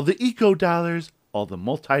 all the eco-dollars, all the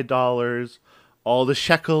multi-dollars, all the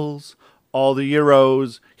shekels, all the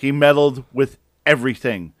euros. He meddled with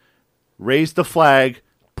everything. Raised the flag,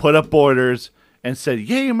 put up borders, and said,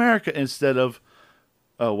 yay, America, instead of,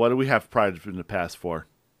 what do we have pride in the past for?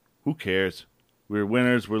 Who cares? We're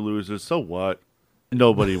winners, we're losers, so what?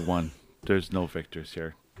 Nobody won. There's no victors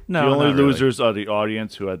here. No, the only losers really are the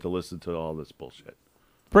audience who had to listen to all this bullshit.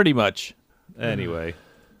 Pretty much. Anyway.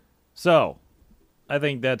 So, I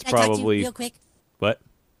think that's probably... real quick. What?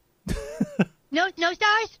 No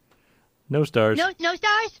stars? No stars. No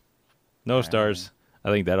stars? No stars. I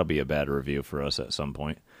think that'll be a bad review for us at some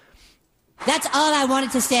point. That's all I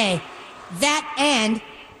wanted to say. That and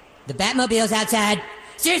the Batmobile's outside.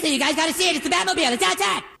 Seriously, you guys gotta see it. It's the Batmobile. It's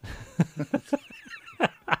outside.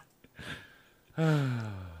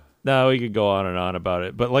 No, we could go on and on about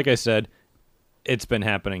it. But like I said, it's been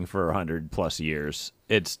happening for 100+ years.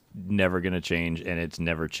 It's never going to change, and it's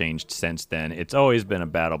never changed since then. It's always been a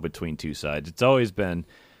battle between two sides. It's always been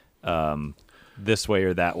this way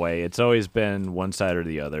or that way. It's always been one side or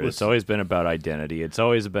the other. It's always been about identity. It's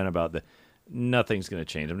always been about nothing's going to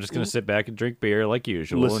change. I'm just going to sit back and drink beer like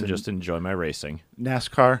usual and just enjoy my racing.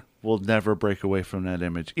 NASCAR will never break away from that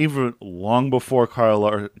image. Even long before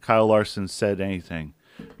Kyle Larson said anything,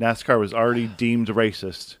 NASCAR was already deemed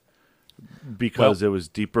racist because it was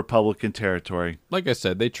deep Republican territory. Like I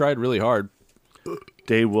said, they tried really hard.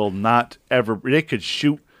 They will not ever. They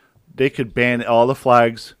could ban all the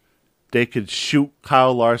flags. They could shoot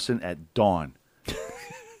Kyle Larson at dawn.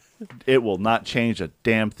 It will not change a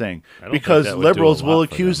damn thing because liberals will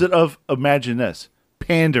accuse it of, imagine this,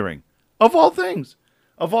 pandering. Of all things,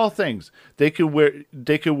 they could wear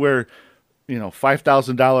 $5,000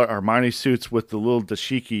 Armani suits with the little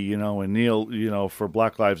dashiki, and kneel, for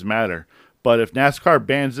Black Lives Matter. But if NASCAR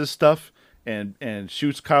bans this stuff and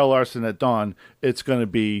shoots Kyle Larson at dawn, it's going to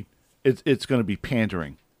be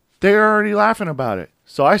pandering. They're already laughing about it.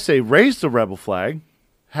 So I say raise the rebel flag,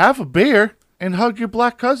 have a beer, and hug your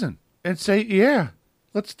black cousin and say, yeah,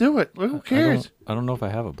 let's do it. Who cares? I don't know if I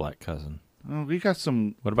have a black cousin. Oh, we got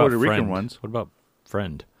some What about Puerto Rican friend? ones. What about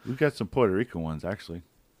friend? We got some Puerto Rican ones, actually.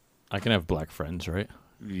 I can have black friends, right?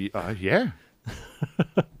 Yeah.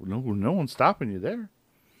 No one's stopping you there.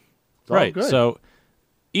 It's all Right. good. So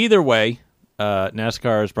either way,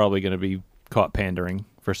 NASCAR is probably going to be caught pandering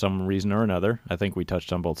for some reason or another. I think we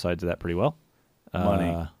touched on both sides of that pretty well.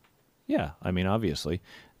 Money. Yeah, I mean, obviously.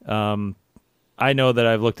 I know that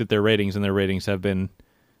I've looked at their ratings, and their ratings have been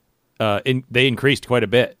they increased quite a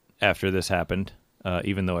bit after this happened,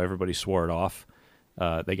 even though everybody swore it off.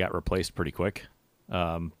 They got replaced pretty quick.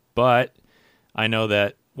 But I know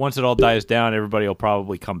that once it all dies down, everybody will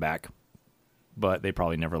probably come back. But they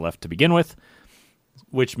probably never left to begin with,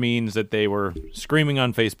 which means that they were screaming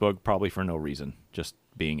on Facebook probably for no reason, just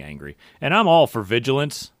being angry. And I'm all for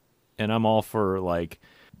vigilance, and I'm all for, like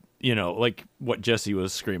what Jesse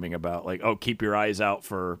was screaming about, like, oh, keep your eyes out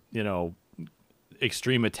for,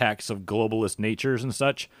 extreme attacks of globalist natures and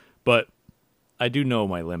such. But I do know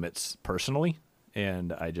my limits personally,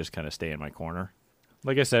 and I just kind of stay in my corner.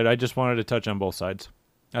 Like I said, I just wanted to touch on both sides.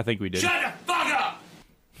 I think we did. Shut the fuck up!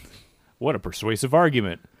 What a persuasive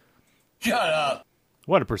argument. Shut up!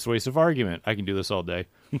 What a persuasive argument. I can do this all day.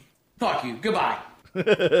 Fuck you. Goodbye.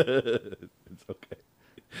 It's okay.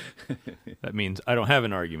 That means I don't have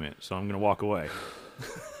an argument, so I'm going to walk away.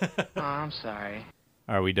 Oh, I'm sorry.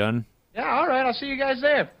 Are we done? Yeah, all right. I'll see you guys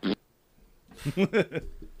there.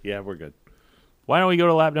 Yeah, we're good. Why don't we go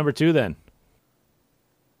to lap number 2 then?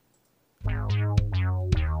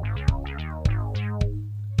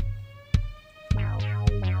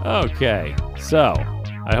 Okay, so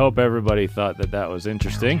I hope everybody thought that was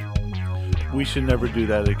interesting. We should never do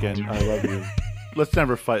that again. I love you. Let's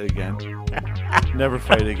never fight again. Never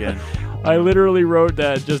fight again. I literally wrote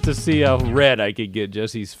that just to see how red I could get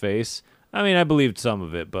Jesse's face. I mean, I believed some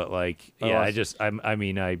of it, but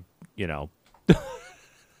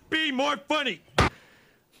Be more funny.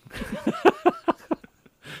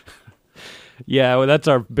 Yeah, well, that's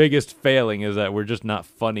our biggest failing is that we're just not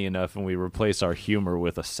funny enough, and we replace our humor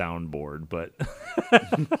with a soundboard. But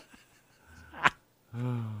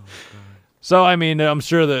so, I mean, I'm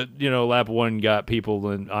sure that lap 1 got people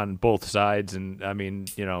on both sides, and I mean,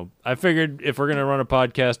 I figured if we're gonna run a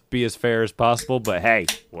podcast, be as fair as possible. But hey,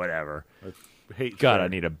 whatever. God, I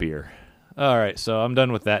need a beer. All right, so I'm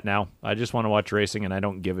done with that now. I just want to watch racing, and I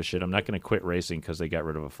don't give a shit. I'm not going to quit racing because they got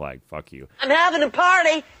rid of a flag. Fuck you. I'm having a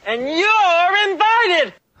party, and you're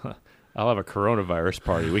invited. I'll have a coronavirus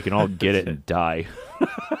party. We can all get it and die.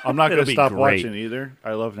 I'm not going It'll to be stop great. watching either.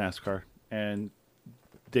 I love NASCAR, and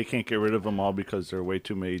they can't get rid of them all because there are way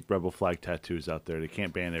too many rebel flag tattoos out there. They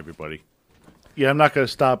can't ban everybody. Yeah, I'm not going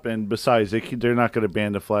to stop. And besides, they're not going to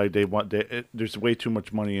ban the flag. There's way too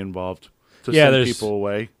much money involved to send people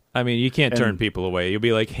away. I mean, you can't turn people away. You'll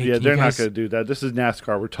be like, hey, they're not going to do that. This is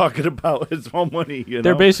NASCAR. We're talking about it's all money.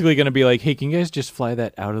 They're basically going to be like, hey, can you guys just fly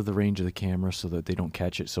that out of the range of the camera so that they don't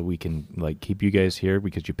catch it, so we can keep you guys here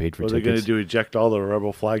because you paid for tickets. What are they going to do? Eject all the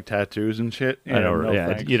rebel flag tattoos and shit? I know.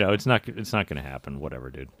 It's not going to happen. Whatever,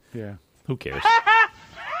 dude. Yeah. Who cares?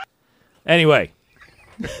 Anyway,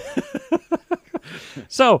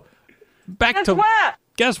 so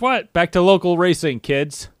guess what? Back to local racing,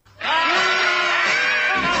 kids.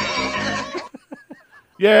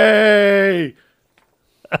 Yay!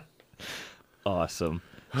 Awesome.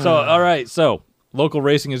 So, all right. So, local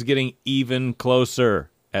racing is getting even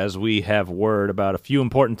closer as we have word about a few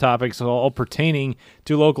important topics all pertaining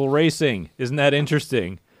to local racing. Isn't that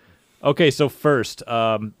interesting? Okay, so first,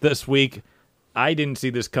 this week, I didn't see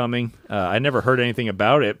this coming. I never heard anything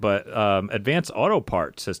about it, but Advance Auto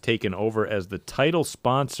Parts has taken over as the title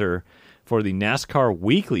sponsor for the NASCAR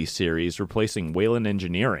Weekly Series, replacing Whelen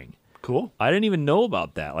Engineering. Cool. I didn't even know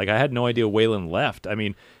about that. Like, I had no idea Whelen left. I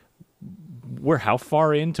mean, we're how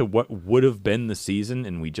far into what would have been the season,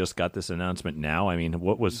 and we just got this announcement now? I mean,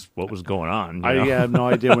 what was going on? You know? I have no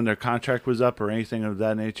idea when their contract was up or anything of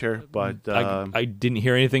that nature, but I didn't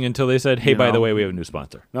hear anything until they said, "Hey, by the way, we have a new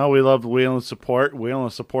sponsor." No, we love Whelen support. Whelen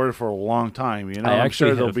supported for a long time. You know, I'm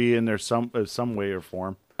sure they'll be in there some way or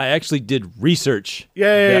form. I actually did research.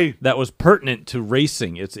 Yay! That was pertinent to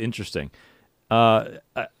racing. It's interesting.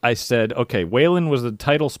 I said, okay, Whelen was the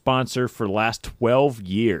title sponsor for the last 12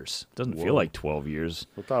 years. Doesn't feel like 12 years.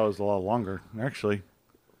 I thought it was a lot longer, actually.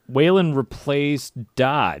 Whelen replaced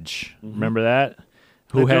Dodge. Remember that?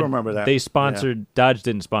 I do remember that. They sponsored, Dodge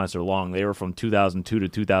didn't sponsor long. They were from 2002 to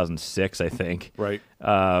 2006, I think. Right.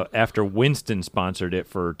 After Winston sponsored it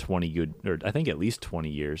for 20 I think at least 20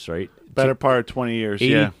 years, right? Better part of 20 years,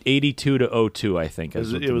 82 to 02, I think.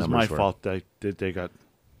 It was my fault that they got...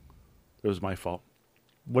 It was my fault.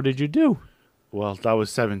 What did you do? Well, I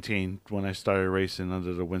was 17 when I started racing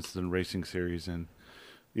under the Winston Racing Series, and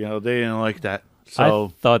they didn't like that. So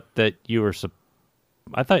I thought that you were.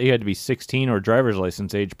 I thought you had to be 16 or driver's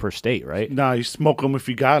license age per state, right? No, you smoke them if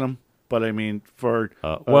you got them. But I mean, for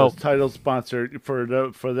title sponsor for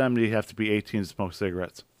them, you have to be 18 to smoke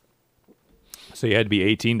cigarettes. So you had to be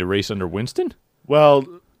 18 to race under Winston? Well,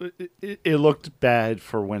 it looked bad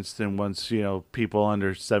for Winston once, people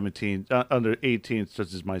under 17, under 18,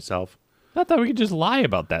 such as myself. I thought we could just lie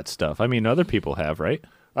about that stuff. I mean, other people have, right?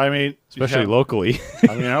 I mean, especially locally.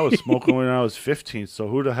 I mean, I was smoking when I was 15, so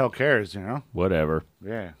who the hell cares, Whatever.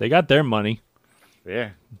 Yeah. They got their money. Yeah.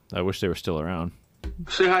 I wish they were still around.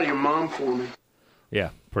 Say hi to your mom for me. Yeah,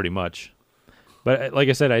 pretty much. But like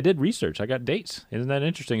I said, I did research. I got dates. Isn't that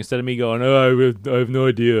interesting? Instead of me going, oh, I have no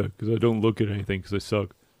idea because I don't look at anything because I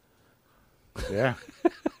suck. Yeah.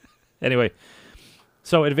 Anyway,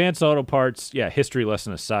 so Advance Auto Parts, history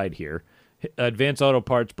lesson aside here. Advance Auto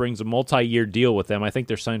Parts brings a multi-year deal with them. I think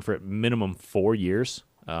they're signed for at minimum 4 years.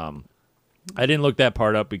 I didn't look that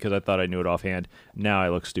part up because I thought I knew it offhand. Now I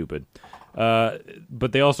look stupid.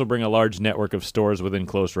 But they also bring a large network of stores within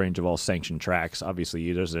close range of all sanctioned tracks.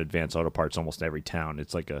 Obviously, there's an Advance Auto Parts almost every town.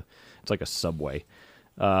 It's like a Subway.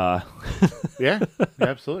 Yeah,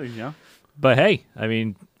 absolutely, yeah. But hey, I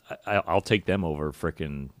mean, I'll take them over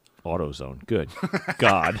frickin' AutoZone. Good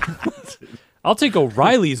God. I'll take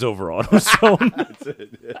O'Reilly's over AutoZone.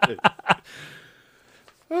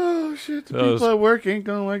 Oh, shit. The people at work ain't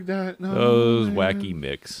going to like that. No, those wacky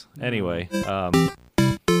mix. Anyway,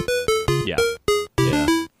 yeah.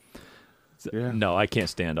 No, I can't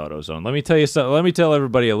stand AutoZone. Let me tell you something. Let me tell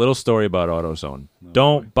everybody a little story about AutoZone.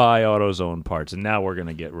 Don't buy AutoZone parts, and now we're going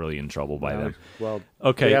to get really in trouble by them. Well,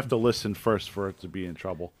 okay. They have to listen first for it to be in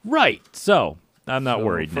trouble. Right. So I'm not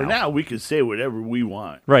worried now. For now, we can say whatever we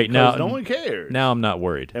want. Right. Now, no one cares. Now I'm not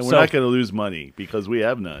worried. And we're not going to lose money because we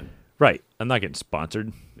have none. Right. I'm not getting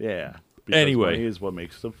sponsored. Yeah. Anyway. Money is what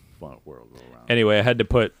makes the fun world go around. Anyway, I had to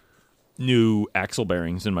put new axle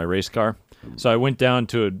bearings in my race car. So I went down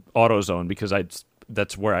to an AutoZone because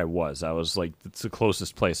that's where I was. I was like, it's the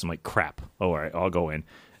closest place. I'm like, crap. Oh, all right, I'll go in.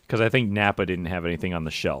 Because I think Napa didn't have anything on the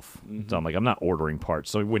shelf. Mm-hmm. So I'm like, I'm not ordering parts.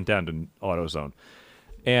 So I went down to AutoZone.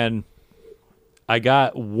 And I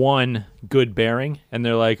got one good bearing. And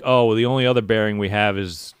they're like, oh, well, the only other bearing we have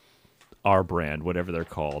is our brand, whatever they're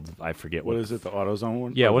called. I forget what. What is it, the AutoZone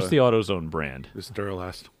one? Yeah, what's the AutoZone brand? It's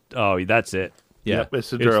Duralast. Oh, that's it. Yeah, yep, it's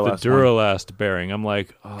the Duralast. It's the Duralast bearing. I'm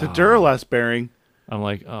like, oh. The Duralast bearing. I'm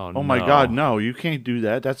like, oh no. Oh my God, no! You can't do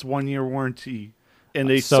that. That's 1 year warranty, and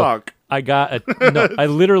they suck. I got I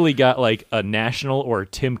literally got like a National or a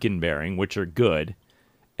Timken bearing, which are good,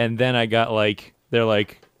 and then I got they're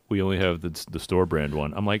like, we only have the store brand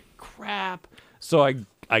one. I'm like, crap. So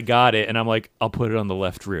I got it, and I'm like, I'll put it on the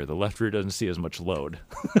left rear. The left rear doesn't see as much load.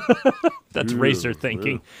 That's racer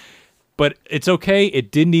thinking. But it's okay. It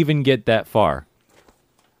didn't even get that far.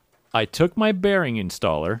 I took my bearing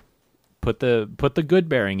installer, put the good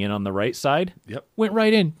bearing in on the right side. Yep. Went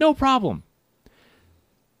right in. No problem.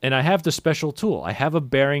 And I have the special tool. I have a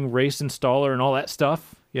bearing race installer and all that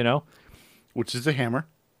stuff, Which is a hammer.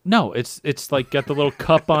 No, it's like got the little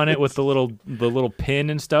cup on it with the little pin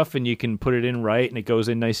and stuff, and you can put it in right, and it goes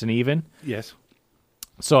in nice and even. Yes.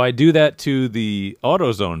 So I do that to the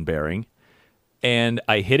AutoZone bearing, and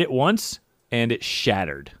I hit it once, and it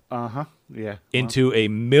shattered Yeah. into a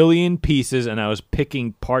million pieces, and I was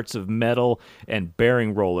picking parts of metal and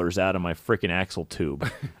bearing rollers out of my freaking axle tube.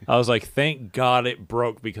 I was like, thank God it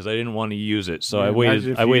broke because I didn't want to use it. So I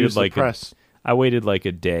waited. I waited like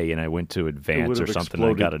a day, and I went to Advance or something.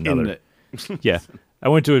 And I got another. Yeah, I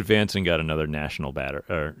went to Advance and got another national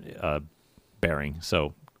bearing.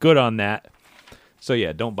 So good on that. So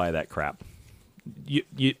yeah, don't buy that crap.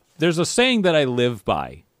 There's a saying that I live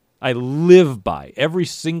by. Every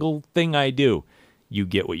single thing I do, you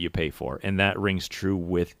get what you pay for. And that rings true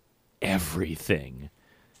with everything.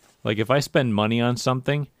 Like, if I spend money on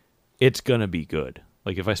something, it's going to be good.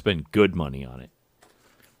 Like, if I spend good money on it.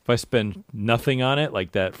 If I spend nothing on it,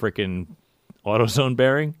 like that freaking AutoZone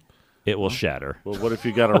bearing, it will shatter. Well, what if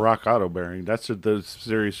you got a Rock Auto bearing? That's what the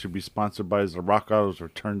series should be sponsored by, is the Rock Auto's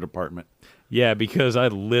return department. Yeah, because I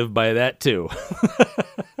live by that, too.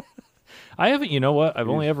 I haven't, you know what? I've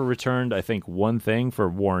only ever returned, I think, one thing for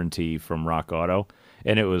warranty from Rock Auto,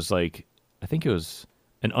 and it was like, I think it was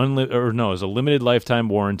it was a limited lifetime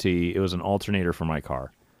warranty. It was an alternator for my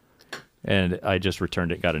car, and I just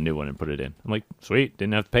returned it, got a new one, and put it in. I'm like, sweet,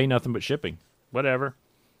 didn't have to pay nothing but shipping, whatever.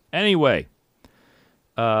 Anyway,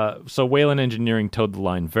 so Whelen Engineering towed the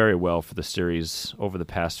line very well for the series over the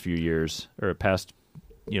past few years, or past,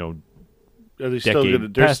 They're still going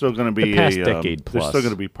to be decade plus. They're still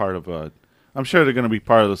going to be part of a. I'm sure they're going to be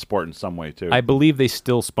part of the sport in some way too. I believe they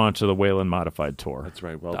still sponsor the Whelen Modified Tour. That's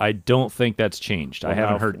right. Well, I don't think that's changed. I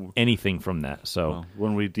haven't heard anything from that. So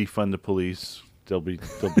when we defund the police, they'll be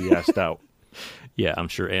asked out. Yeah, I'm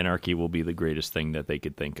sure anarchy will be the greatest thing that they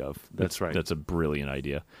could think of. That's right. That's a brilliant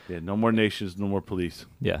idea. Yeah, no more nations, no more police.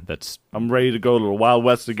 Yeah, I'm ready to go to the Wild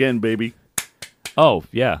West again, baby. Oh,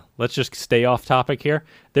 yeah. Let's just stay off topic here.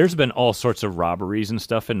 There's been all sorts of robberies and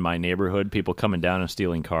stuff in my neighborhood. People coming down and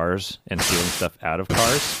stealing cars and stealing stuff out of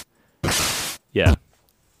cars. Yeah.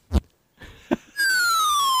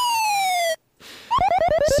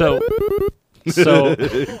 So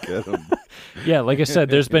yeah, like I said,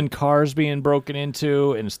 there's been cars being broken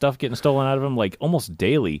into and stuff getting stolen out of them like almost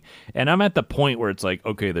daily. And I'm at the point where it's like,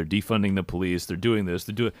 okay, they're defunding the police, they're doing this,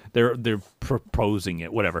 they're proposing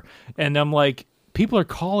it, whatever. And I'm like, people are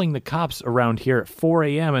calling the cops around here at 4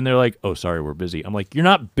 a.m. and they're like, oh, sorry, we're busy. I'm like, you're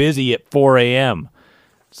not busy at 4 a.m.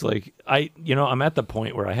 It's like, I'm at the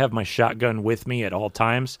point where I have my shotgun with me at all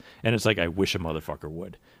times, and it's like, I wish a motherfucker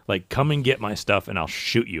would. Like, come and get my stuff, and I'll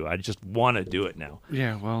shoot you. I just want to do it now.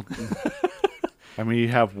 Yeah, well, I mean, you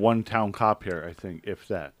have one town cop here, I think, if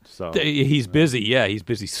that. So he's busy. Yeah, he's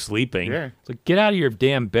busy sleeping. Yeah. It's like, get out of your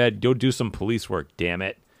damn bed. Go do some police work, damn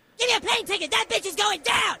it. Give me a plane ticket. That bitch is going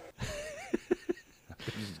down.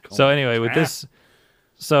 So anyway, with this,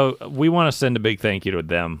 so we want to send a big thank you to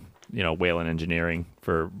them, Whelen Engineering,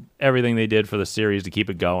 for everything they did for the series to keep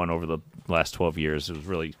it going over the last 12 years. It was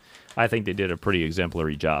really, I think they did a pretty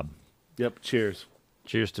exemplary job. Yep. Cheers.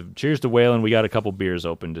 Cheers to Whelen. We got a couple beers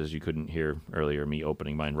opened, as you couldn't hear earlier, me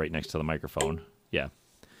opening mine right next to the microphone. Yeah.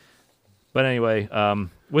 But anyway,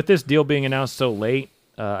 with this deal being announced so late,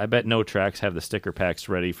 I bet No Tracks have the sticker packs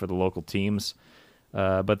ready for the local teams.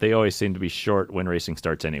 But they always seem to be short when racing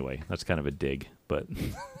starts anyway. That's kind of a dig, but...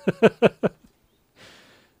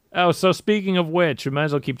 Oh, so speaking of which, we might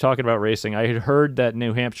as well keep talking about racing. I had heard that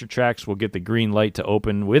New Hampshire tracks will get the green light to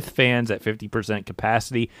open with fans at 50%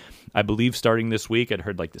 capacity. I believe starting this week. I'd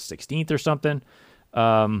heard like the 16th or something.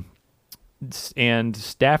 And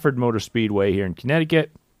Stafford Motor Speedway here in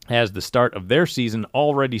Connecticut has the start of their season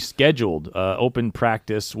already scheduled. Open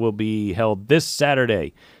practice will be held this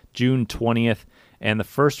Saturday, June 20th. And the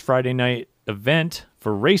first Friday night event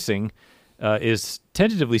for racing is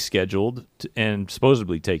tentatively scheduled and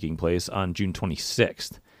supposedly taking place on June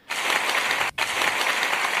 26th.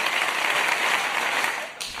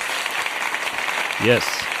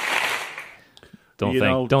 Yes.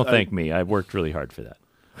 Don't thank me. I worked really hard for that.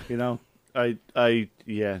 I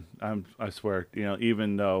swear,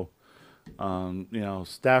 even though,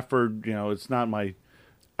 Stafford, it's not my.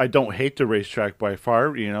 I don't hate the racetrack by far,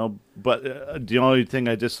 but the only thing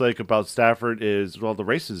I dislike about Stafford is, well, the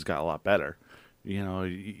races got a lot better.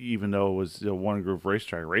 Even though it was a one groove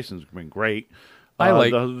racetrack, racing's been great. I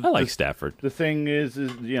like Stafford. The thing is,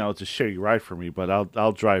 it's a shitty ride for me, but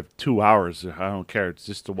I'll drive 2 hours. I don't care. It's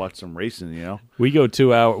just to watch some racing, We go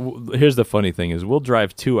 2 hours. Here's the funny thing is we'll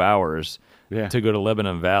drive 2 hours to go to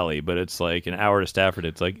Lebanon Valley, but it's like an hour to Stafford.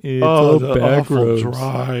 It's like, it's all back roads.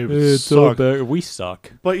 Drive. It's all back. We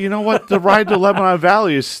suck. But you know what? The ride to Lebanon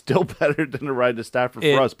Valley is still better than the ride to Stafford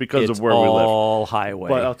for us because of where we live. It's all highway.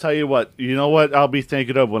 But I'll tell you what. You know what I'll be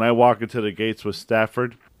thinking of when I walk into the gates with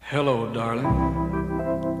Stafford? Hello, darling.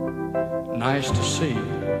 Nice to see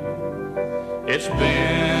you. It's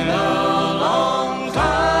been a long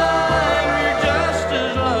time. You're just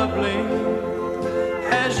as lovely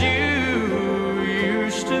as you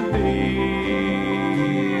used to be.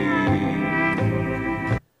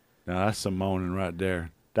 Now that's some moaning right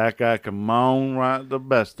there. That guy can moan right, the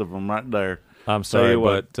best of them right there. I'm sorry,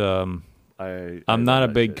 what, but I'm not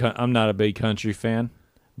a big country fan.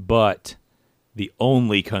 But the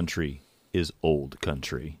only country is old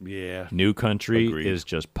country. Yeah. New country Agreed. is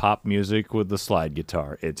just pop music with the slide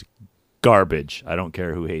guitar. It's garbage. I don't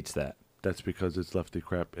care who hates that. That's because it's lefty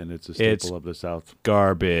crap and it's a staple It's of the South.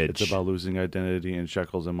 Garbage. It's about losing identity and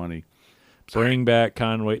shekels and money. Bring back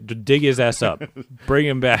Conway. Dig his ass up. Bring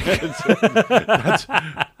him back.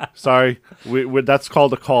 Sorry, that's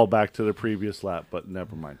called a callback to the previous lap, but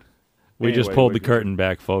never mind. We just pulled the curtain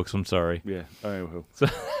back, folks. I'm sorry. Yeah. Anywho.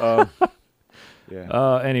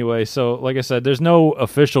 Yeah. Anyway, so like I said, there's no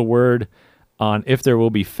official word on if there will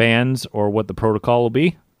be fans or what the protocol will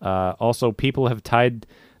be. Also, people have tied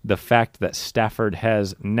the fact that Stafford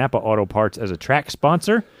has Napa Auto Parts as a track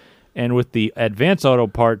sponsor, and with the Advance Auto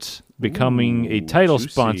Parts becoming a title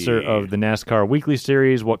juicy. sponsor of the NASCAR Weekly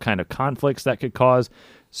Series, what kind of conflicts that could cause.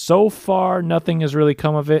 So far, nothing has really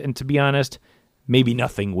come of it, and to be honest, maybe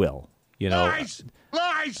nothing will. You know,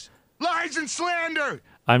 lies and slander.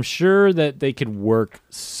 I'm sure that they could work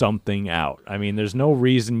something out. I mean, there's no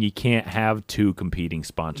reason you can't have two competing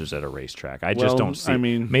sponsors at a racetrack. I just don't see. I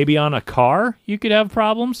mean, maybe on a car you could have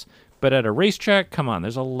problems, but at a racetrack, come on,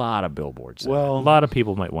 there's a lot of billboards there. Well, a lot of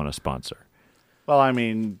people might want to sponsor. Well, I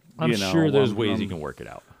mean, I'm sure there's ways you can work it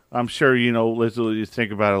out. I'm sure, you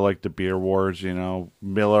think about it like the beer wars,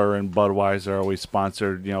 Miller and Budweiser always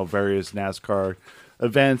sponsored, various NASCAR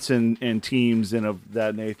events and teams and of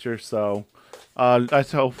that nature. So I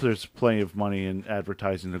hope there's plenty of money and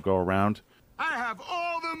advertising to go around. I have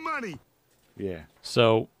all the money. Yeah.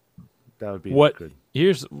 So that would be good.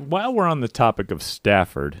 While we're on the topic of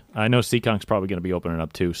Stafford, I know Seekonk's probably going to be opening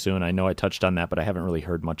up too soon. I know I touched on that, but I haven't really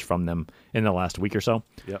heard much from them in the last week or so.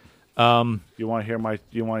 Yep. You want to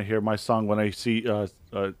hear my song when I see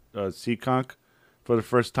Seekonk for the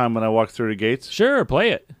first time when I walk through the gates? Sure, play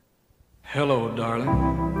it. Hello, darling.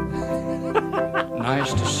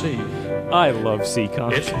 Nice to see you. I love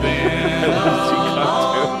Seekonk. It's been a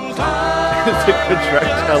long time. It's a good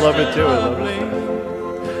track. I love it too.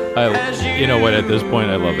 You know what? At this point,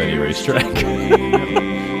 I love any racetrack.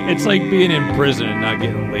 It's like being in prison and not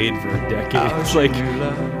getting laid for a decade. It's like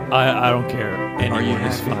I don't care. Anyone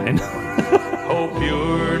is fine. Hope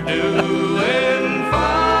you're doing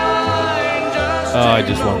fine. I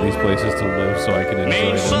just want these places to live so I can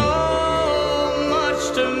enjoy them. So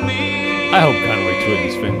much to me. I hope Conway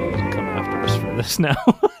Twitty's family doesn't come after us for this now.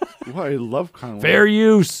 Well, I love Conway. Fair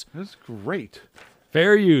use. That's great.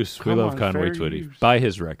 Fair use. Come we love on, Conway fair Twitty. use. Buy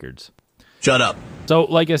his records. Shut up. So,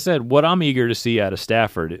 like I said, what I'm eager to see out of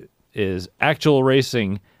Stafford is actual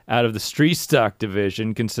racing out of the street stock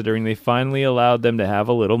division, considering they finally allowed them to have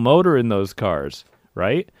a little motor in those cars,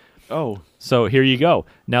 right? Oh. So here you go.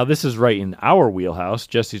 Now, this is right in our wheelhouse,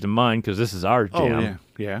 Jesse's and mine, because this is our jam. Oh, yeah.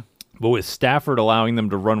 Yeah. But with Stafford allowing them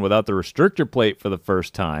to run without the restrictor plate for the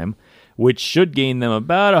first time, which should gain them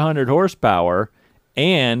about 100 horsepower,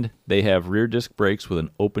 and they have rear disc brakes with an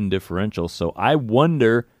open differential. So I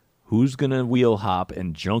wonder who's going to wheel hop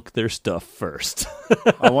and junk their stuff first.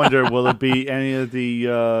 I wonder, will it be any of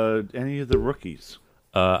the rookies?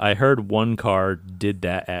 I heard one car did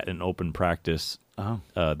that at an open practice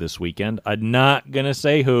this weekend. I'm not going to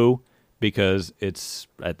say who because it's,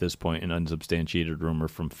 at this point, an unsubstantiated rumor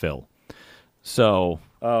from Phil. So...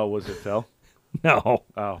 Oh, was it Phil? No.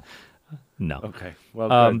 Oh. No. Okay.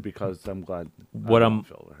 Well, good, because I'm glad.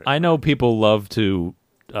 I know people love to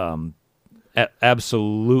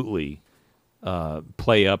absolutely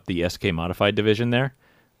play up the SK Modified division there,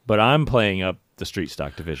 but I'm playing up the Street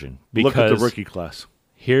Stock division because look at the rookie class.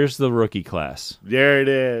 Here's the rookie class. There it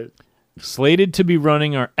is. Slated to be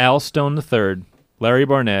running are Al Stone III, Larry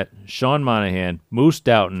Barnett, Sean Monahan, Moose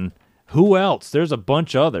Doughton. Who else? There's a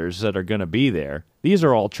bunch others that are going to be there. These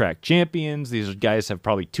are all track champions. These guys have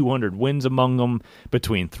probably 200 wins among them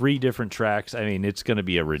between 3 different tracks. I mean, it's going to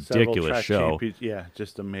be a ridiculous show. Yeah,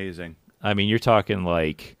 just amazing. I mean, you're talking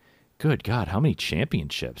like, good God, how many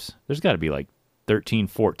championships? There's got to be like 13,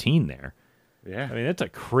 14 there. Yeah. I mean, that's a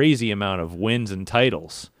crazy amount of wins and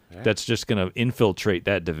titles that's just going to infiltrate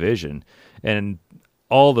that division. And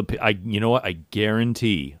you know what? I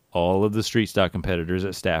guarantee all of the street stock competitors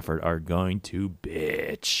at Stafford are going to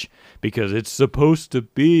bitch because it's supposed to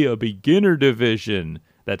be a beginner division.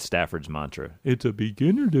 That's Stafford's mantra. It's a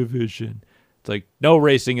beginner division. It's like, no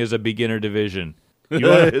racing is a beginner division.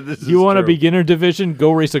 You want a beginner division?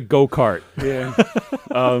 Go race a go-kart. Yeah.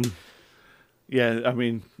 Yeah, I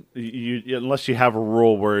mean, you unless you have a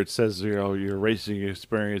rule where it says, your racing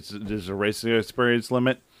experience, there's a racing experience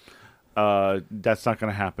limit, that's not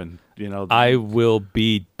going to happen. I will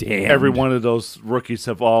be damned. Every one of those rookies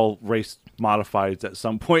have all raced modifieds at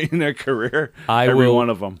some point in their career. Every one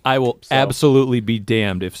of them. I will absolutely be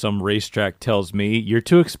damned if some racetrack tells me, you're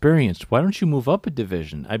too experienced. Why don't you move up a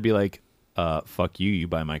division? I'd be like, fuck you. You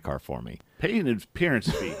buy my car for me. Pay an appearance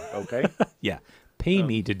fee, okay? Yeah. Pay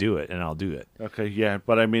me to do it, and I'll do it. Okay, yeah,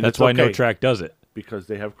 but I mean, that's why no track does it. Because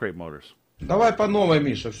they have crate motors. Давай по новой,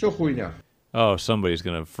 Миша, все хуйня. Oh, somebody's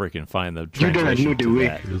going to freaking find the translation to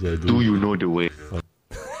that. Do you know the way?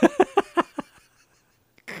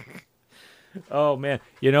 Oh, man.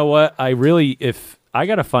 You know what? I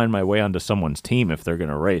got to find my way onto someone's team if they're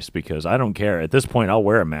going to race, because I don't care. At this point, I'll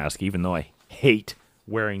wear a mask, even though I hate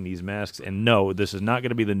wearing these masks. And no, this is not going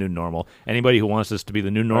to be the new normal. Anybody who wants this to be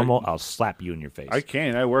the new normal, I'll slap you in your face. I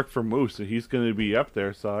can't. I work for Moose, and he's going to be up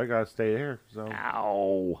there, so I got to stay here. So.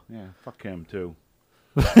 Ow. Yeah, fuck him, too.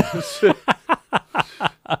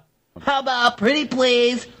 How about pretty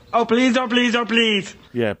please? Oh, please, oh, please, oh, please.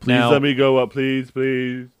 Yeah, please let me go up, please,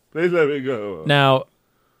 please. Please let me go up. Now,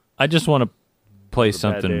 I just want to play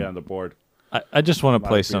something. Bad day on the board. I just want to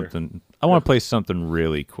play something. I want to play something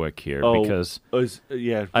really quick here because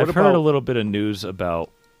I've heard a little bit of news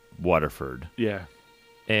about Waterford. Yeah,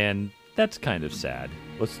 and that's kind of sad.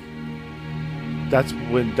 That's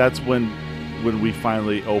when we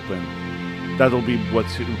finally open. That'll be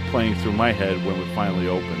what's playing through my head when it finally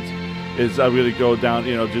opens. Is I'm gonna go down,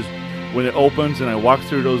 just when it opens and I walk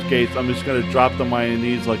through those gates, I'm just gonna drop to my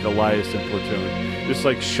knees like Elias in Platoon, just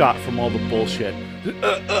like shot from all the bullshit.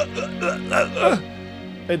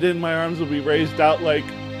 And then my arms will be raised out like.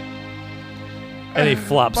 And he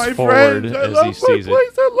flops my forward friends, as he sees it.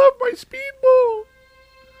 I love my speedball.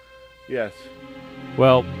 Yes.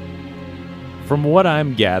 Well, from what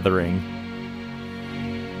I'm gathering,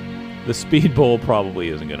 the Speed Bowl probably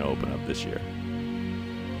isn't going to open up this year.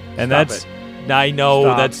 And I know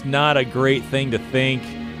that's not a great thing to think.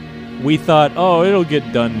 We thought, it'll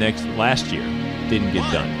get done last year. Didn't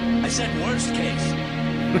get done. I said worst case.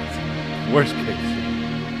 Worst case.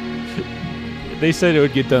 They said it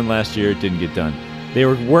would get done last year. It didn't get done. They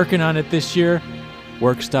were working on it this year.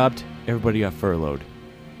 Work stopped. Everybody got furloughed.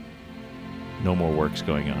 No more work's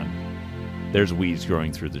going on. There's weeds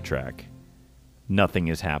growing through the track. Nothing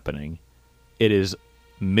is happening. It is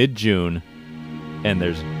mid-June, and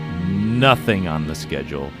there's nothing on the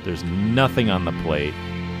schedule. There's nothing on the plate.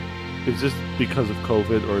 Is this because of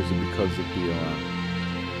COVID, or is it because of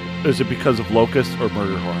BLM? Is it because of locusts or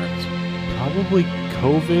murder hornets? Probably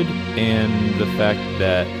COVID and the fact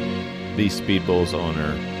that the Speed Bowl's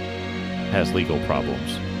owner has legal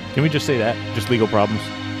problems. Can we just say that? Just legal problems?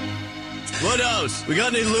 What else? We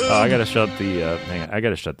got any lube? I gotta shut hang on. I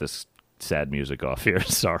gotta shut this sad music off here.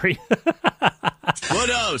 Sorry. What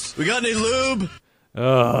else? We got any lube?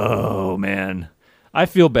 Oh, man. I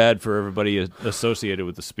feel bad for everybody associated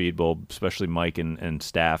with the Speed Bowl, especially Mike and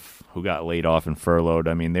staff who got laid off and furloughed.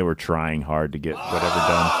 I mean, they were trying hard to get whatever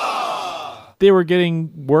done. They were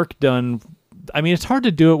getting work done. I mean, it's hard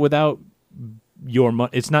to do it without your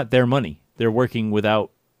money. It's not their money. They're working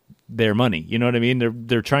without their money. You know what I mean?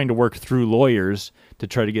 They're trying to work through lawyers to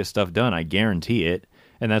try to get stuff done. I guarantee it.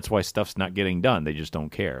 And that's why stuff's not getting done. They just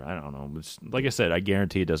don't care. I don't know. Like I said, I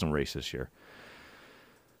guarantee it doesn't race this year.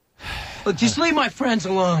 Look, just leave my friends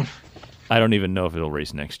alone. I don't even know if it'll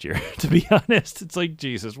race next year, to be honest. It's like,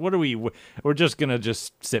 Jesus, what are we... We're just going to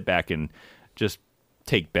just sit back and just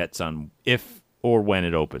take bets on if or when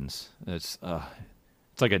it opens. It's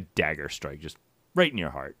like a dagger strike, just right in your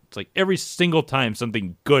heart. It's like every single time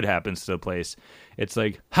something good happens to the place, it's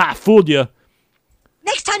like, ha, fooled you.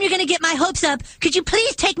 Next time you're gonna get my hopes up, could you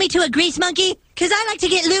please take me to a grease monkey? Because I like to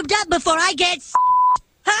get lubed up before I get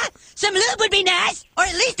Huh? Some lube would be nice, or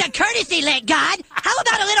at least a courtesy lick, God. How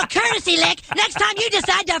about a little courtesy lick next time you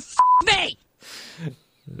decide to me?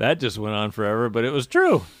 That just went on forever, but it was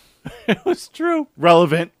true. It was true.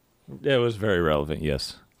 Relevant. It was very relevant,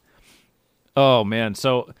 yes. Oh, man.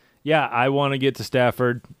 So, yeah, I want to get to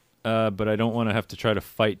Stafford, but I don't want to have to try to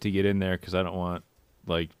fight to get in there because I don't want,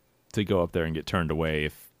 to go up there and get turned away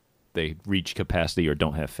if they reach capacity or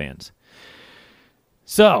don't have fans.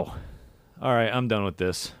 So, all right, I'm done with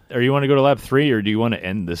this. Or you want to go to lap 3, or do you want to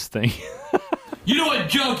end this thing? You know what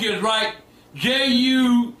junk is, right?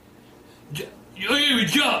 Junk,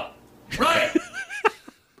 right?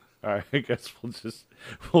 All right, I guess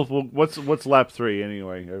what's lap 3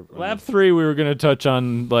 anyway? Lap 3, we were going to touch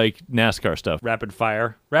on NASCAR stuff. Rapid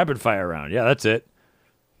fire round. Yeah, that's it.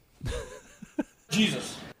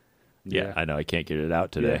 Jesus. Yeah, I know. I can't get it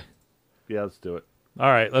out today. Yeah, let's do it. All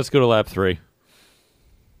right, let's go to lap 3.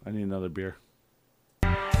 I need another beer.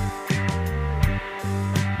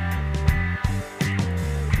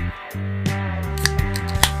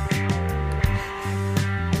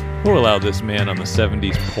 Who allowed this man on the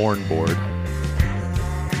 70s porn board?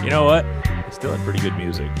 You know what? He still had pretty good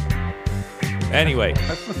music. Anyway.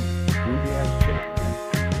 That's some groovy ass shit,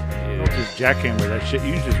 man. Don't just jackhammer that shit.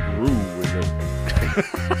 You just groove with it.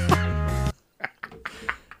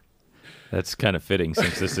 That's kind of fitting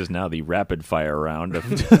since this is now the rapid fire round of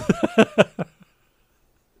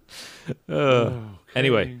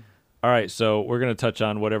Anyway. All right, so we're going to touch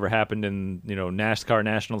on whatever happened in, NASCAR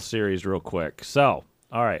National Series real quick. So,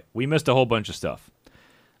 all right, we missed a whole bunch of stuff.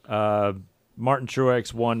 Martin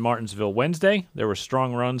Truex won Martinsville Wednesday. There were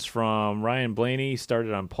strong runs from Ryan Blaney,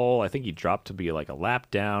 started on pole. I think he dropped to be like a lap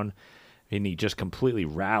down, and he just completely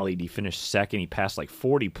rallied. He finished second. He passed like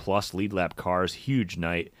 40-plus lead lap cars. Huge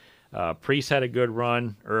night. Priest had a good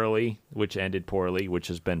run early, which ended poorly, which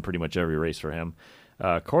has been pretty much every race for him.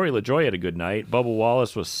 Corey LaJoie had a good night. Bubba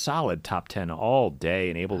Wallace was solid top 10 all day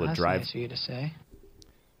and able to drive. That's nice of you to say.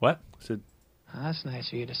 What? That's nice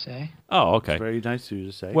of you to say. Oh, okay. Very nice of you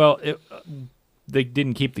to say. Well, they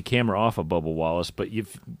didn't keep the camera off of Bubba Wallace, but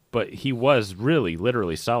he was really,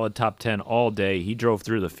 literally solid top 10 all day. He drove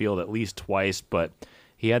through the field at least twice, but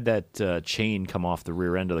he had that chain come off the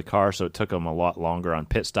rear end of the car, so it took him a lot longer on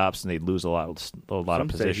pit stops, and they'd lose a lot of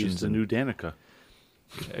positions. Say he's the new Danica.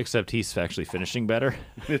 Except he's actually finishing better.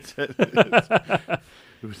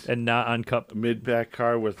 And not on Cup. Mid-back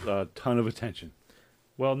car with a ton of attention.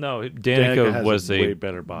 Well, no, Danica was a way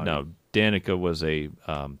better body. No, Danica was a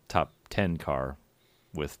top 10 car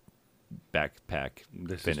with backpack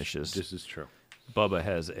finishes. This is true. Bubba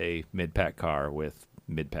has a mid-pack car with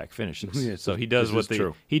mid-pack finishes. Yeah, so he does what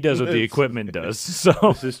true. he does what the equipment does. So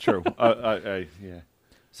this is true. Yeah.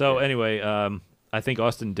 So anyway, I think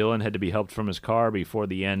Austin Dillon had to be helped from his car before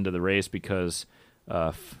the end of the race because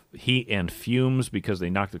heat and fumes because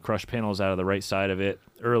they knocked the crush panels out of the right side of it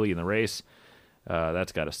early in the race.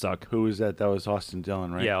 That's got to suck. Who was that? That was Austin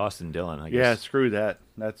Dillon, right? Yeah, Austin Dillon, I guess. Yeah, screw that.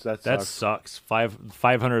 That sucks.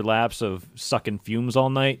 500 laps of sucking fumes all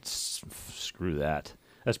night. Screw that.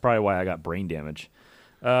 That's probably why I got brain damage.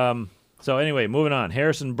 So anyway, moving on.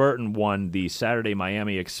 Harrison Burton won the Saturday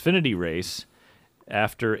Miami Xfinity race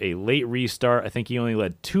after a late restart. I think he only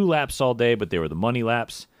led 2 laps all day, but they were the money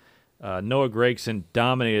laps. Noah Gragson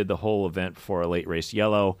dominated the whole event for a late race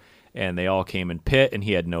yellow, and they all came in pit, and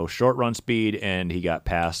he had no short run speed, and he got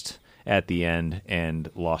passed at the end and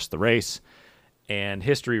lost the race. And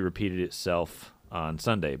history repeated itself on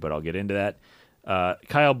Sunday, but I'll get into that.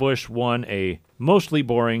 Kyle Busch won a mostly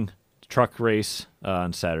boring truck race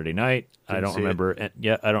on Saturday night. I don't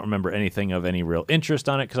remember anything of any real interest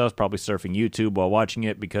on it because I was probably surfing YouTube while watching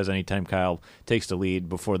it because anytime Kyle takes the lead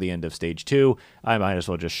before the end of stage 2, I might as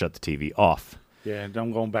well just shut the TV off. Yeah, and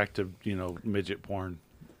I'm going back to, midget porn.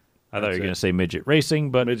 I thought you were going to say midget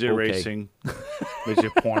racing, but midget racing,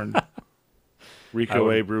 midget porn, Rico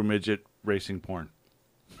Abreu midget racing porn.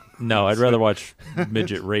 No, I'd rather watch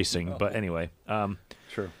midget racing, but anyway.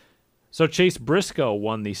 True. So Chase Briscoe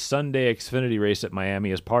won the Sunday Xfinity race at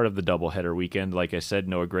Miami as part of the doubleheader weekend. Like I said,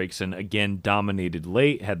 Noah Gragson again dominated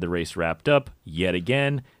late, had the race wrapped up yet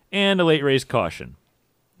again, and a late race caution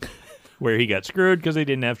where he got screwed because they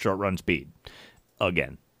didn't have short run speed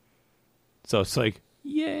again. So it's like,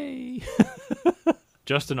 yay.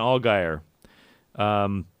 Justin Allgaier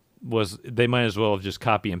they might as well have just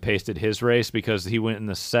copy and pasted his race because he went in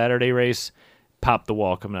the Saturday race, popped the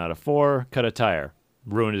wall coming out of 4, cut a tire,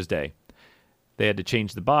 ruined his day. They had to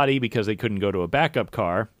change the body because they couldn't go to a backup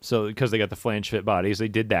car. So because they got the flange fit bodies, they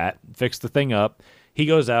did that, fixed the thing up. He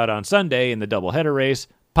goes out on Sunday in the doubleheader race,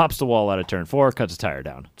 pops the wall out of turn 4, cuts his tire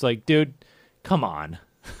down. It's like, dude, come on.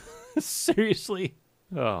 Seriously?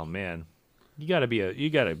 Oh man. You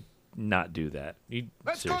gotta not do that.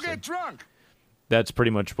 Let's go get drunk. That's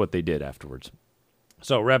pretty much what they did afterwards.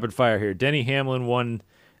 So rapid fire here. Denny Hamlin won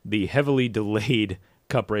the heavily delayed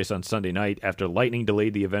Cup race on Sunday night after lightning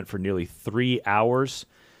delayed the event for nearly 3 hours.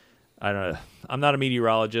 I'm not a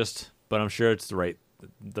meteorologist, but I'm sure it's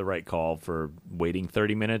the right call for waiting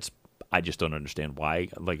 30 minutes. I just don't understand why.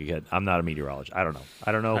 Like again, I'm not a meteorologist. I don't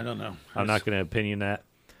know. I'm not going to opinion that.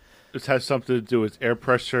 This has something to do with air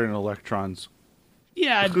pressure and electrons.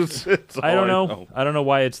 Yeah, I don't know. I don't know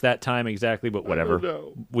why it's that time exactly, but whatever.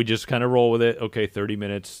 We just kind of roll with it. Okay, 30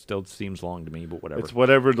 minutes still seems long to me, but whatever. It's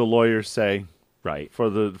whatever the lawyers say. Right. For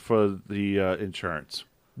the insurance.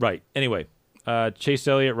 Right. Anyway, Chase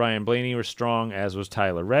Elliott, Ryan Blaney were strong, as was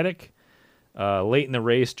Tyler Reddick. Late in the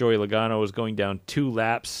race, Joey Logano was going down 2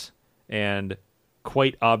 laps and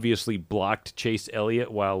quite obviously blocked Chase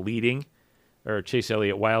Elliott while he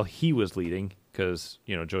was leading, because,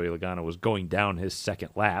 Joey Logano was going down his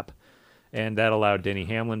second lap. And that allowed Denny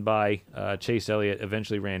Hamlin by. Chase Elliott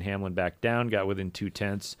eventually ran Hamlin back down, got within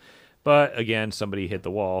 0.2. But again, somebody hit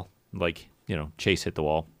the wall, Chase hit the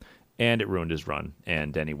wall, and it ruined his run,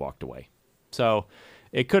 and Denny walked away. So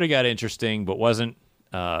it could have got interesting, but wasn't.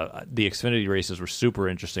 The Xfinity races were super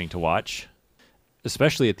interesting to watch,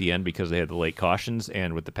 especially at the end because they had the late cautions,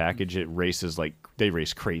 and with the package, they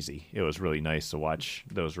race crazy. It was really nice to watch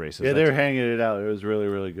those races. Yeah, they're hanging it out. It was really,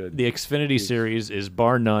 really good. The Xfinity series is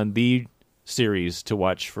bar none the series to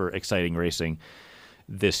watch for exciting racing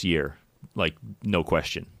this year. No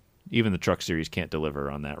question. Even the truck series can't deliver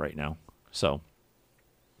on that right now. So,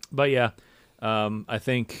 but yeah, I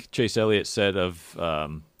think Chase Elliott said of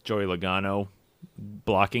Joey Logano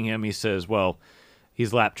blocking him, he says, well,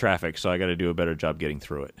 he's lap traffic, so I got to do a better job getting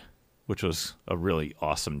through it, which was a really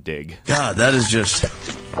awesome dig. God, that is just,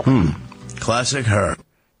 classic her.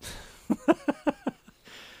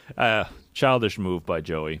 Childish move by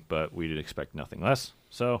Joey, but we did expect nothing less.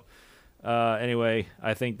 So, anyway,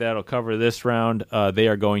 I think that'll cover this round. They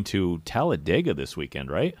are going to Talladega this weekend,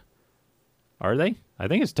 right? Are they? I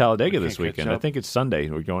think it's Talladega this weekend. I think it's Sunday.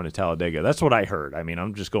 We're going to Talladega. That's what I heard. I mean,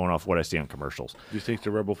 I'm just going off what I see on commercials. Do you think the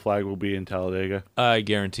Rebel flag will be in Talladega? I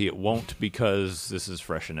guarantee it won't, because this is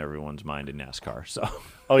fresh in everyone's mind in NASCAR. So.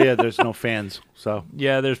 Oh yeah, there's no fans. So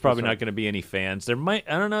yeah, there's probably not going to be any fans. There might.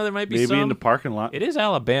 I don't know. There might be maybe in the parking lot. It is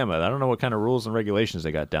Alabama. I don't know what kind of rules and regulations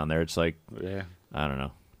they got down there. It's I don't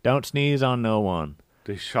know. Don't sneeze on no one.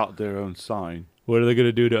 They shot their own sign. What are they going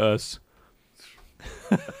to do to us?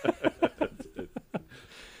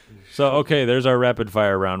 So, okay, there's our rapid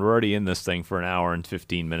fire round. We're already in this thing for an hour and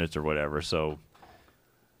 15 minutes or whatever, so.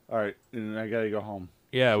 All right, and I got to go home.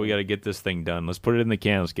 Yeah, we got to get this thing done. Let's put it in the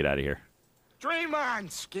can. Let's get out of here. Dream on,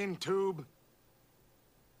 skin tube.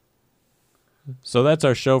 So that's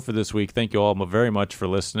our show for this week. Thank you all very much for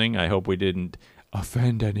listening. I hope we didn't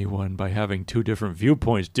offend anyone by having 2 different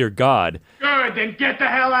viewpoints. Dear God. Good, then get the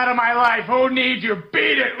hell out of my life. Who needs you?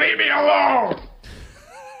 Beat it. Leave me alone.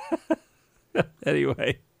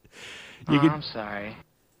 Anyway. I'm sorry.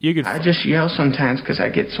 I just yell sometimes because I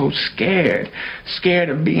get so scared. Scared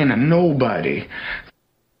of being a nobody.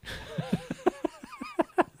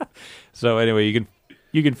 So anyway,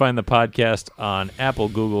 you can find the podcast on Apple,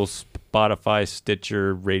 Google, Spotify,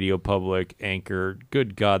 Stitcher, Radio Public, Anchor.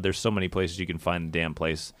 Good God, there's so many places you can find the damn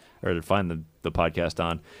place, or to find the podcast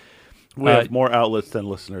on. We have more outlets than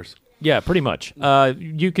listeners. Yeah, pretty much.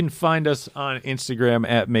 You can find us on Instagram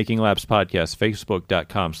at Making Laps Podcast,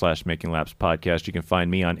 Facebook.com/Making Laps Podcast. You can find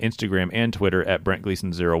me on Instagram and Twitter at Brent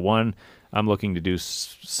Gleason01. I'm looking to do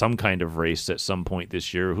some kind of race at some point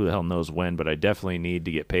this year. Who the hell knows when, but I definitely need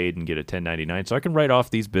to get paid and get a 1099 so I can write off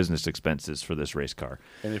these business expenses for this race car.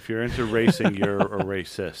 And if you're into racing, you're a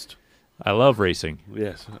racist. I love racing.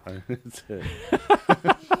 Yes, that's it.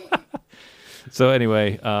 So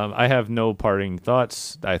anyway, I have no parting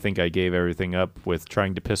thoughts. I think I gave everything up with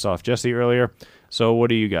trying to piss off Jesse earlier. So what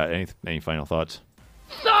do you got? Any final thoughts?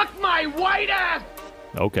 Suck my white ass!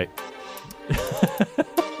 Okay.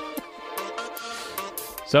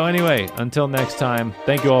 So anyway, until next time,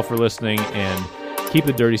 thank you all for listening, and keep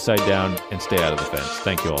the dirty side down and stay out of the fence.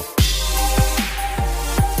 Thank you all.